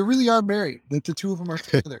married. Like, they really are married. The two of them are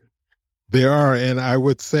together. They are. And I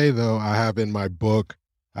would say, though, I have in my book,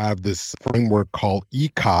 I have this framework called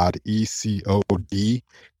ECOD, ECOD.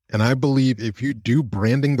 And I believe if you do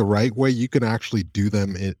branding the right way, you can actually do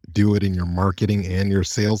it in your marketing and your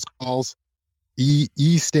sales calls. E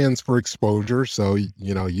stands for exposure. So,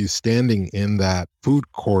 you standing in that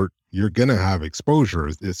food court, you're going to have exposure.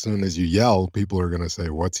 As soon as you yell, people are going to say,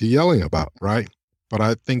 what's he yelling about? Right. But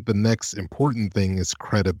I think the next important thing is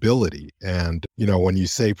credibility. And, when you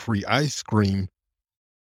say free ice cream,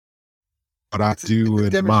 what I do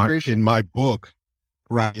in my book,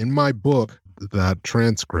 that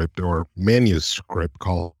transcript or manuscript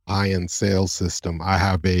called high-end sales system, I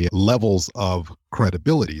have a levels of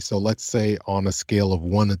credibility. So let's say on a scale of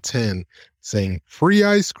 1 to 10, saying free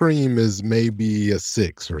ice cream is maybe a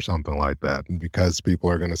 6 or something like that. Because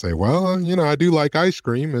people are going to say, well, I do like ice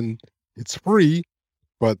cream and it's free.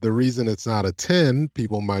 But the reason it's not a 10,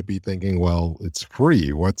 people might be thinking, well, it's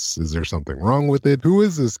free. Is there something wrong with it? Who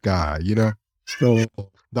is this guy? So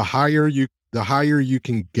the higher you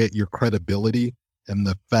can get your credibility, and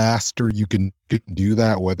the faster you can do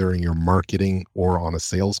that, whether in your marketing or on a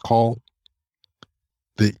sales call,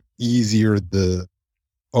 the easier the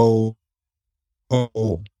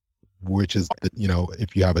which is,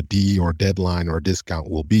 if you have a D or deadline or a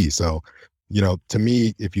discount, will be. So, to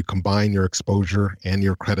me, if you combine your exposure and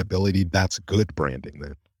your credibility, that's good branding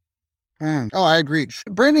then. Oh, I agree.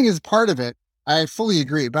 Branding is part of it. I fully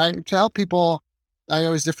agree. But I tell people, I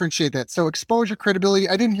always differentiate that. So exposure, credibility.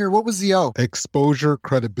 I didn't hear, what was the O? Exposure,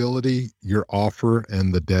 credibility, your offer,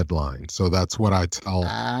 and the deadline. So that's what I tell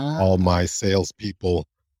all my salespeople,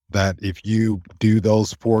 that if you do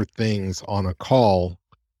those four things on a call,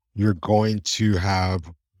 you're going to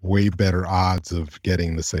have way better odds of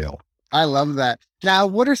getting the sale. I love that. Now,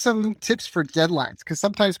 what are some tips for deadlines? Because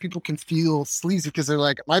sometimes people can feel sleazy because they're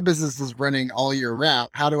like, my business is running all year round.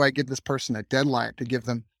 How do I give this person a deadline to give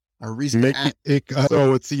them a reason to act?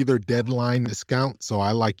 So it's either deadline discount. So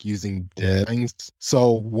I like using deadlines.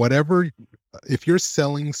 So whatever, if you're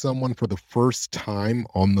selling someone for the first time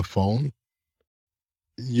on the phone,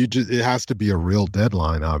 it has to be a real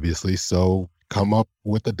deadline, obviously. So come up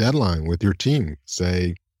with a deadline with your team.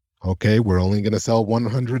 Say, okay, we're only going to sell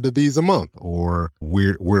 100 of these a month, or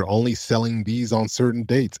we're only selling these on certain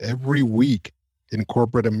dates. Every week in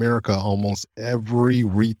corporate America, almost every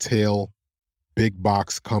retail big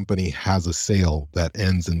box company has a sale that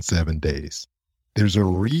ends in 7 days. There's a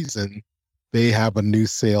reason they have a new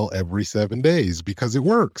sale every 7 days, because it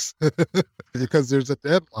works. Because there's a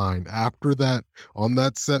deadline after that.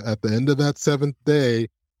 At the end of that 7th day,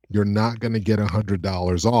 you're not going to get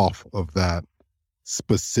 $100 off of that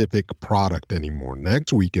specific product anymore.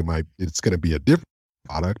 Next week it's going to be a different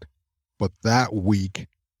product, but that week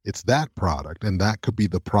it's that product, and that could be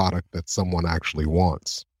the product that someone actually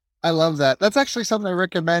wants. I love that. That's actually something I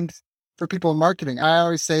recommend for people in marketing. I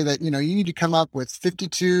always say that, you need to come up with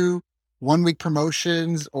 52 1-week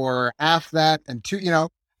promotions, or half that and two,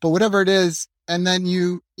 but whatever it is. And then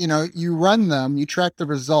you run them, you track the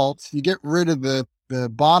results, you get rid of the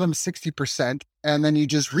bottom 60%, and then you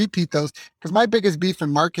just repeat those. Because my biggest beef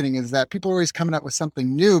in marketing is that people are always coming up with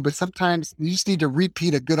something new, but sometimes you just need to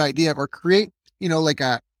repeat a good idea, or create,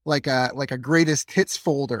 like a greatest hits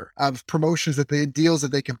folder of promotions, deals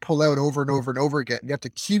that they can pull out over and over and over again. You have to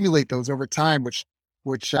accumulate those over time, which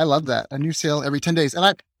I love that. A new sale every 10 days.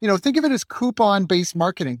 And think of it as coupon-based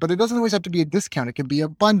marketing, but it doesn't always have to be a discount. It can be a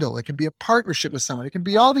bundle. It can be a partnership with someone. It can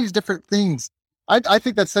be all these different things. I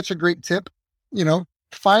think that's such a great tip.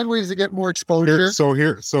 Find ways to get more exposure.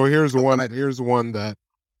 Here's one that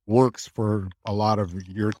works for a lot of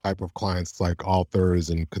your type of clients, like authors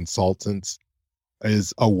and consultants,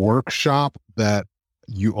 is a workshop that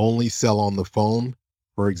you only sell on the phone.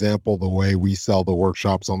 For example, the way we sell the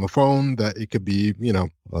workshops on the phone, that it could be,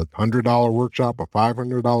 $100 workshop, a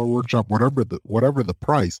 $500 workshop, whatever the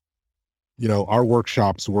price. Our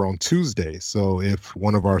workshops were on Tuesday. So if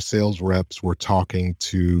one of our sales reps were talking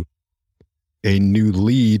to a new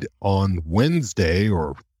lead on Wednesday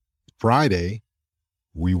or Friday,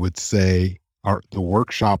 we would say the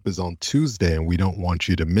workshop is on Tuesday and we don't want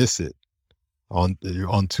you to miss it. On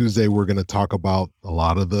Tuesday, we're going to talk about a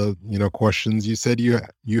lot of the, questions you said you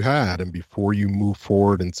had. And before you move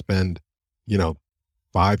forward and spend, $5,000,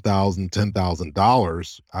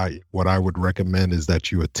 $10,000, what I would recommend is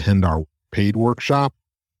that you attend our paid workshop,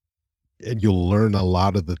 and you'll learn a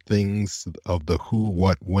lot of the things of the who,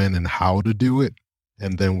 what, when, and how to do it.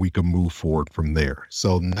 And then we can move forward from there.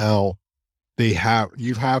 So now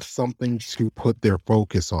you have something to put their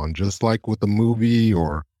focus on, just like with a movie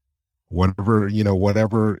or whatever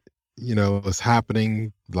is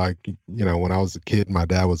happening. Like, when I was a kid, my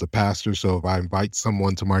dad was a pastor. So if I invite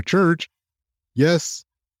someone to my church, yes,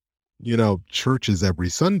 church is every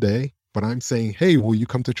Sunday, but I'm saying, hey, will you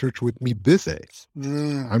come to church with me this day?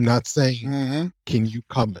 I'm not saying, can you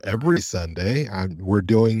come every Sunday? We're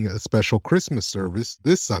doing a special Christmas service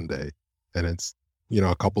this Sunday, and it's,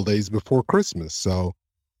 a couple days before Christmas. So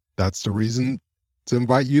that's the reason to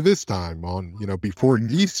invite you this time on, before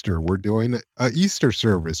Easter. We're doing a Easter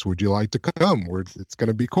service. Would you like to come? It's going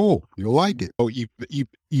to be cool. You'll like it.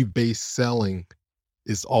 E-based selling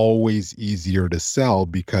is always easier to sell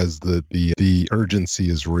because the urgency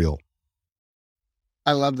is real.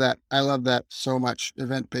 I love that. I love that so much.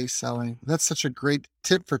 Event-based selling. That's such a great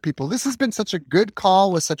tip for people. This has been such a good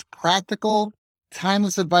call with such practical,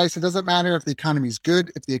 timeless advice. It doesn't matter if the economy is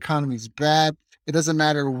good, if the economy is bad. It doesn't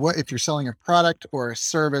matter if you're selling a product or a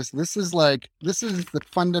service. This is the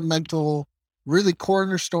fundamental, really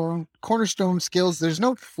cornerstone skills. There's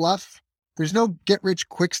no fluff. There's no get rich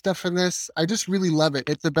quick stuff in this. I just really love it.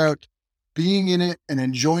 It's about being in it and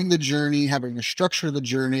enjoying the journey, having a structure of the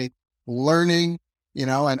journey, learning,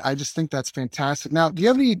 and I just think that's fantastic. Now, do you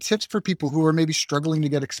have any tips for people who are maybe struggling to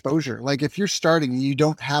get exposure? Like if you're starting and you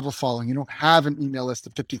don't have a following, you don't have an email list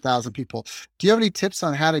of 50,000 people, do you have any tips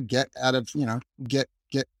on how to get out of, get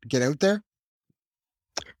out there?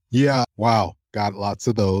 Yeah. Wow. Got lots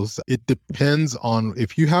of those. It depends on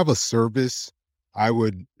if you have a service. I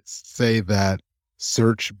would say that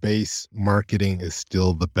search-based marketing is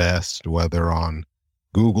still the best, whether on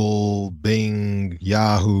Google, Bing,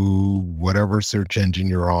 Yahoo, whatever search engine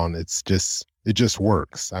you're on. It just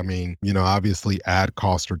works. I mean, obviously ad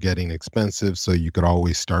costs are getting expensive, so you could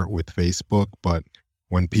always start with Facebook. But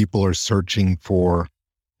when people are searching for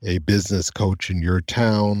a business coach in your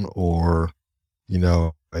town or,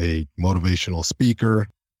 a motivational speaker,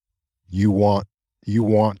 you want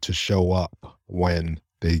to show up when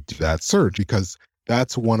they do that search, because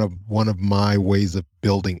that's one of my ways of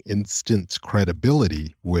building instant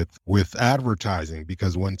credibility with advertising.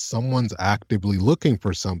 Because when someone's actively looking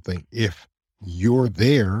for something, if you're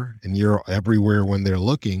there and you're everywhere when they're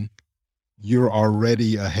looking, you're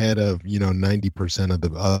already ahead of 90% of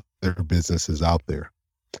the other businesses out there.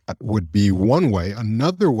 That would be one way.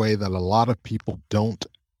 Another way that a lot of people don't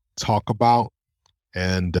talk about,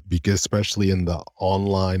 and because especially in the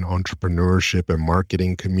online entrepreneurship and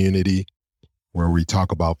marketing community, where we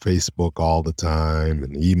talk about Facebook all the time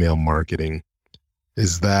and email marketing,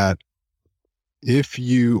 is that if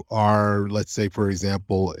you are, let's say, for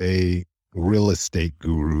example, a real estate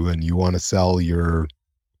guru and you want to sell your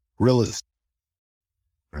real estate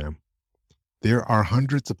program, there are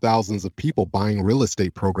hundreds of thousands of people buying real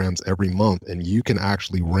estate programs every month, and you can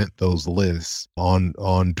actually rent those lists on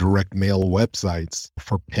direct mail websites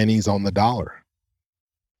for pennies on the dollar.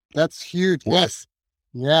 That's huge. Yes.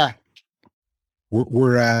 Yeah.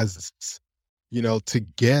 Whereas,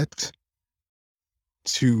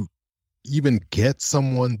 to even get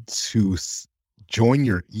someone to join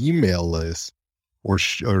your email list or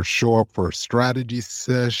show up for a strategy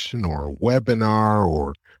session or a webinar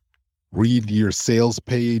or read your sales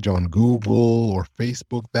page on Google or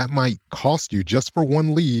Facebook, that might cost you just for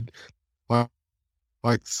one lead.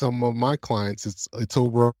 Like some of my clients, it's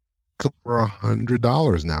over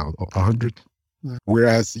 $100 now, 100.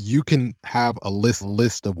 Whereas you can have a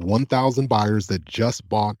list of 1,000 buyers that just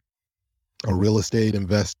bought a real estate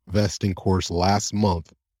investing course last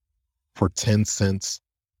month for 10 cents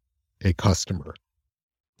a customer.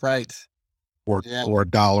 Right. Or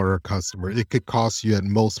 $1 a customer. It could cost you at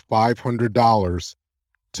most $500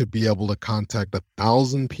 to be able to contact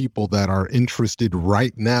 1,000 people that are interested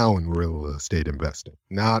right now in real estate investing.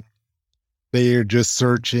 Not they're just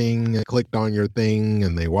searching, clicked on your thing,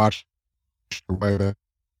 and they watched, but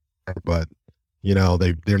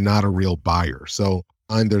they're not a real buyer. So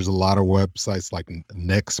there's a lot of websites like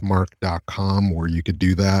nextmark.com where you could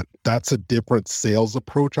do that. That's a different sales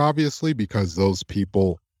approach, obviously, because those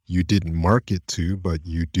people you didn't market to, but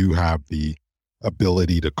you do have the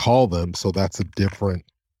ability to call them. So that's a different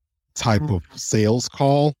type of sales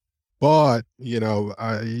call. But,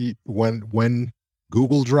 when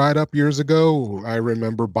Google dried up years ago, I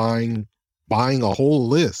remember buying a whole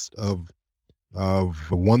list of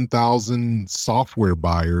 1,000 software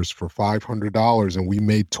buyers for $500, and we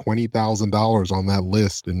made $20,000 on that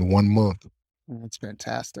list in 1 month. That's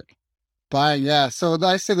fantastic. Yeah. So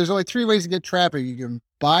I say there's only 3 ways to get traffic. You can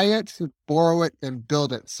buy it, borrow it, and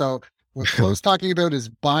build it. So what Flo's talking about is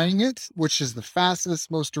buying it, which is the fastest,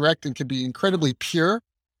 most direct, and can be incredibly pure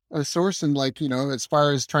a source. And as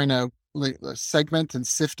far as trying to segment and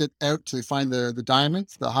sift it out to find the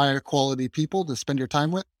diamonds, the higher quality people to spend your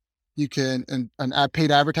time with. You can, and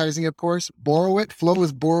paid advertising, of course, borrow it. Flo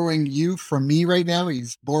is borrowing you from me right now.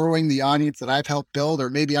 He's borrowing the audience that I've helped build, or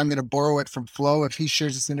maybe I'm going to borrow it from Flo if he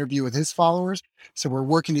shares this interview with his followers. So we're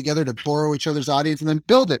working together to borrow each other's audience and then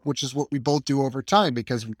build it, which is what we both do over time,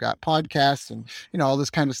 because we've got podcasts and, all this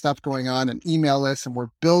kind of stuff going on, and email lists, and we're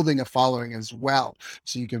building a following as well.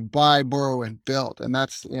 So you can buy, borrow, and build. And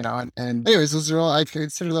that's, and anyways, those are all, I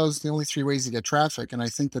consider those the only 3 ways to get traffic. And I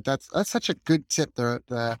think that's such a good tip.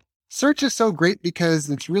 The search is so great because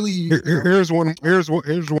it's really. Here's one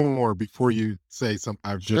more before you say something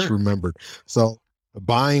I've just remembered. So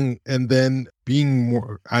buying and then being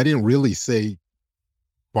more. I didn't really say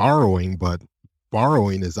borrowing, but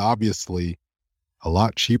borrowing is obviously a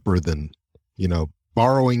lot cheaper than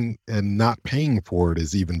borrowing, and not paying for it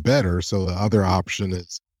is even better. So the other option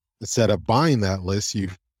is, instead of buying that list, you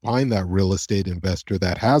find that real estate investor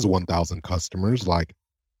that has 1,000 customers, like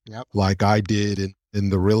I did in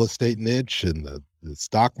the real estate niche and the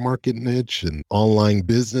stock market niche and online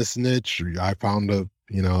business niche. I found a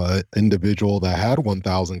individual that had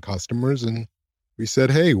 1,000 customers, and we said,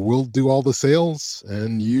 hey, we'll do all the sales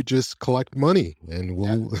and you just collect money and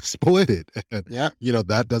we'll split it. And,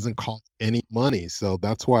 that doesn't cost any money. So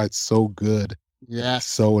that's why it's so good. Yeah. It's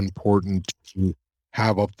so important to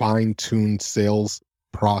have a fine-tuned sales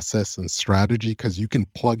process and strategy, because you can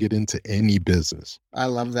plug it into any business. I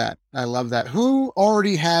love that. Who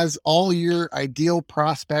already has all your ideal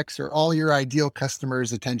prospects or all your ideal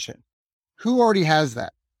customers' attention? Who already has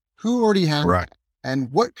that? Who already has that?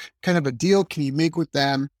 And what kind of a deal can you make with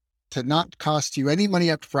them to not cost you any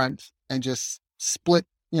money up front and just split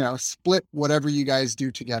whatever you guys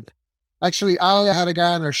do together? Actually, I had a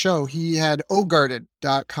guy on our show. He had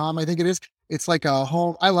ogarden.com, I think it is. It's like a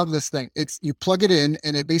home. I love this thing. You plug it in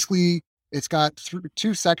and it's got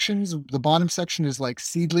two sections. The bottom section is like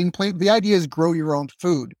seedling plant. The idea is grow your own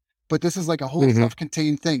food, but this is like a whole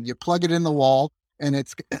self-contained thing. You plug it in the wall and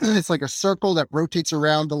it's like a circle that rotates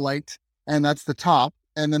around the light, and that's the top.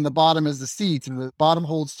 And then the bottom is the seeds, and the bottom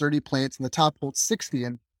holds 30 plants and the top holds 60,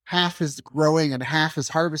 and half is growing and half is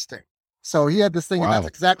harvesting. So he had this thing, and that's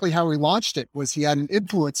exactly how he launched it. Was he had an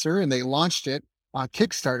influencer, and they launched it on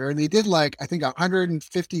Kickstarter, and they did like, I think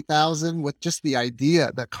 150,000 with just the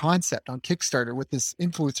idea, the concept on Kickstarter with this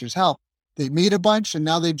influencer's help. They made a bunch, and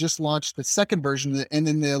now they've just launched the second version. And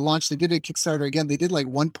then they did a Kickstarter again. They did like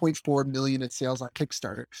 1.4 million in sales on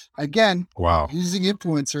Kickstarter. Again, using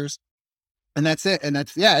influencers. And that's it. And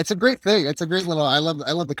it's a great thing. It's a great I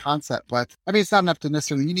love the concept, but I mean, it's not enough to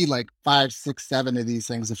necessarily, you need like 5, 6, 7 of these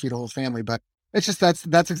things to feed a whole family, but it's just,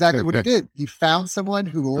 that's exactly what he did. He found someone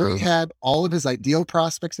who already had all of his ideal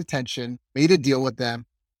prospects' attention, made a deal with them,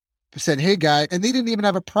 said, hey guy, and they didn't even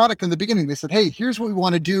have a product in the beginning. They said, hey, here's what we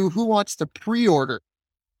want to do. Who wants to pre-order?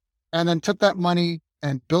 And then took that money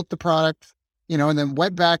and built the product, and then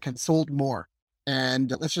went back and sold more. And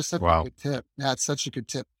that's just such a good tip. Yeah, it's such a good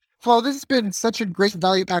tip. Flo, this has been such a great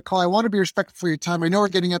value pack call. I want to be respectful for your time. I know we're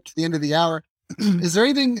getting up to the end of the hour. Is there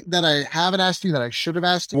anything that I haven't asked you that I should have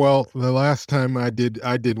asked you? Well, the last time I did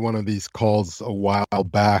one of these calls a while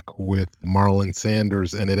back with Marlon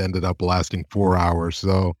Sanders, and it ended up lasting 4 hours.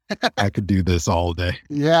 So I could do this all day.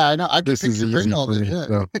 Yeah, I know. This is easy all day.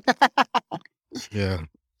 So. Yeah.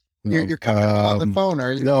 You're coming on the phone,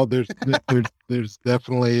 are you? No, there's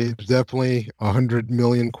definitely 100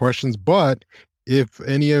 million questions, but if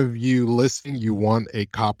any of you listening, you want a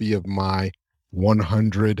copy of my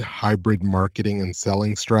 100 hybrid marketing and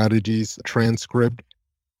selling strategies transcript,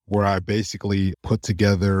 where I basically put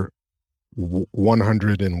together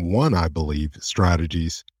 101, I believe,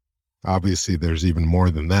 strategies. Obviously, there's even more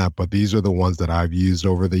than that, but these are the ones that I've used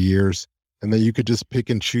over the years. And then you could just pick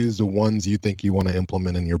and choose the ones you think you want to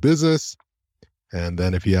implement in your business. And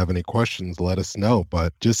then if you have any questions, let us know.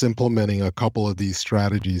 But just implementing a couple of these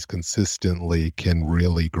strategies consistently can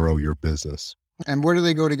really grow your business. And where do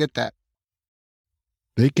they go to get that?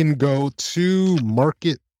 They can go to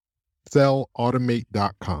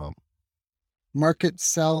marketsellautomate.com.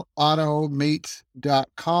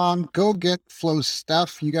 Marketsellautomate.com. Go get Flo's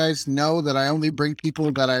stuff. You guys know that I only bring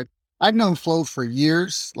people that I've known Flo for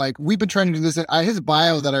years. Like, we've been trying to do this. His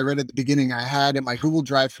bio that I read at the beginning, I had in my Google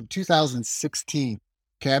Drive from 2016.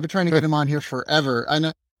 Okay. I've been trying to get him on here forever.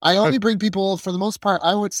 And I only bring people, for the most part,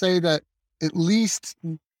 I would say that at least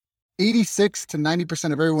 86 to 90%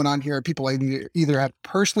 of everyone on here are people I either have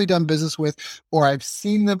personally done business with, or I've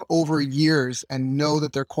seen them over years and know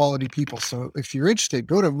that they're quality people. So if you're interested,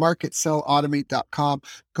 go to marketsellautomate.com.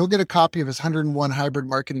 Go get a copy of his 101 hybrid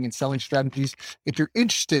marketing and selling strategies. If you're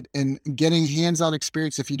interested in getting hands-on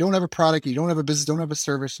experience, if you don't have a product, you don't have a business, don't have a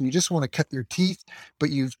service, and you just want to cut your teeth, but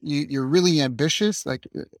you're really ambitious, like,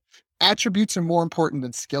 attributes are more important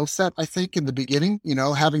than skill set, I think, in the beginning,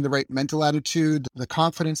 having the right mental attitude, the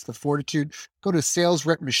confidence, the fortitude. Go to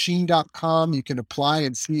salesrepmachine.com. You can apply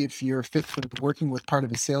and see if you're fit for working with part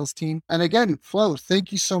of a sales team. And again, Flo,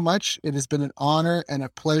 thank you so much. It has been an honor and a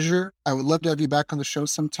pleasure. I would love to have you back on the show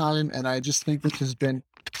sometime. And I just think this has been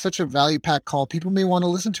such a value pack call. People may want to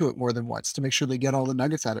listen to it more than once to make sure they get all the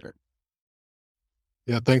nuggets out of it.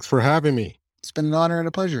 Yeah, thanks for having me. It's been an honor and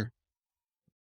a pleasure.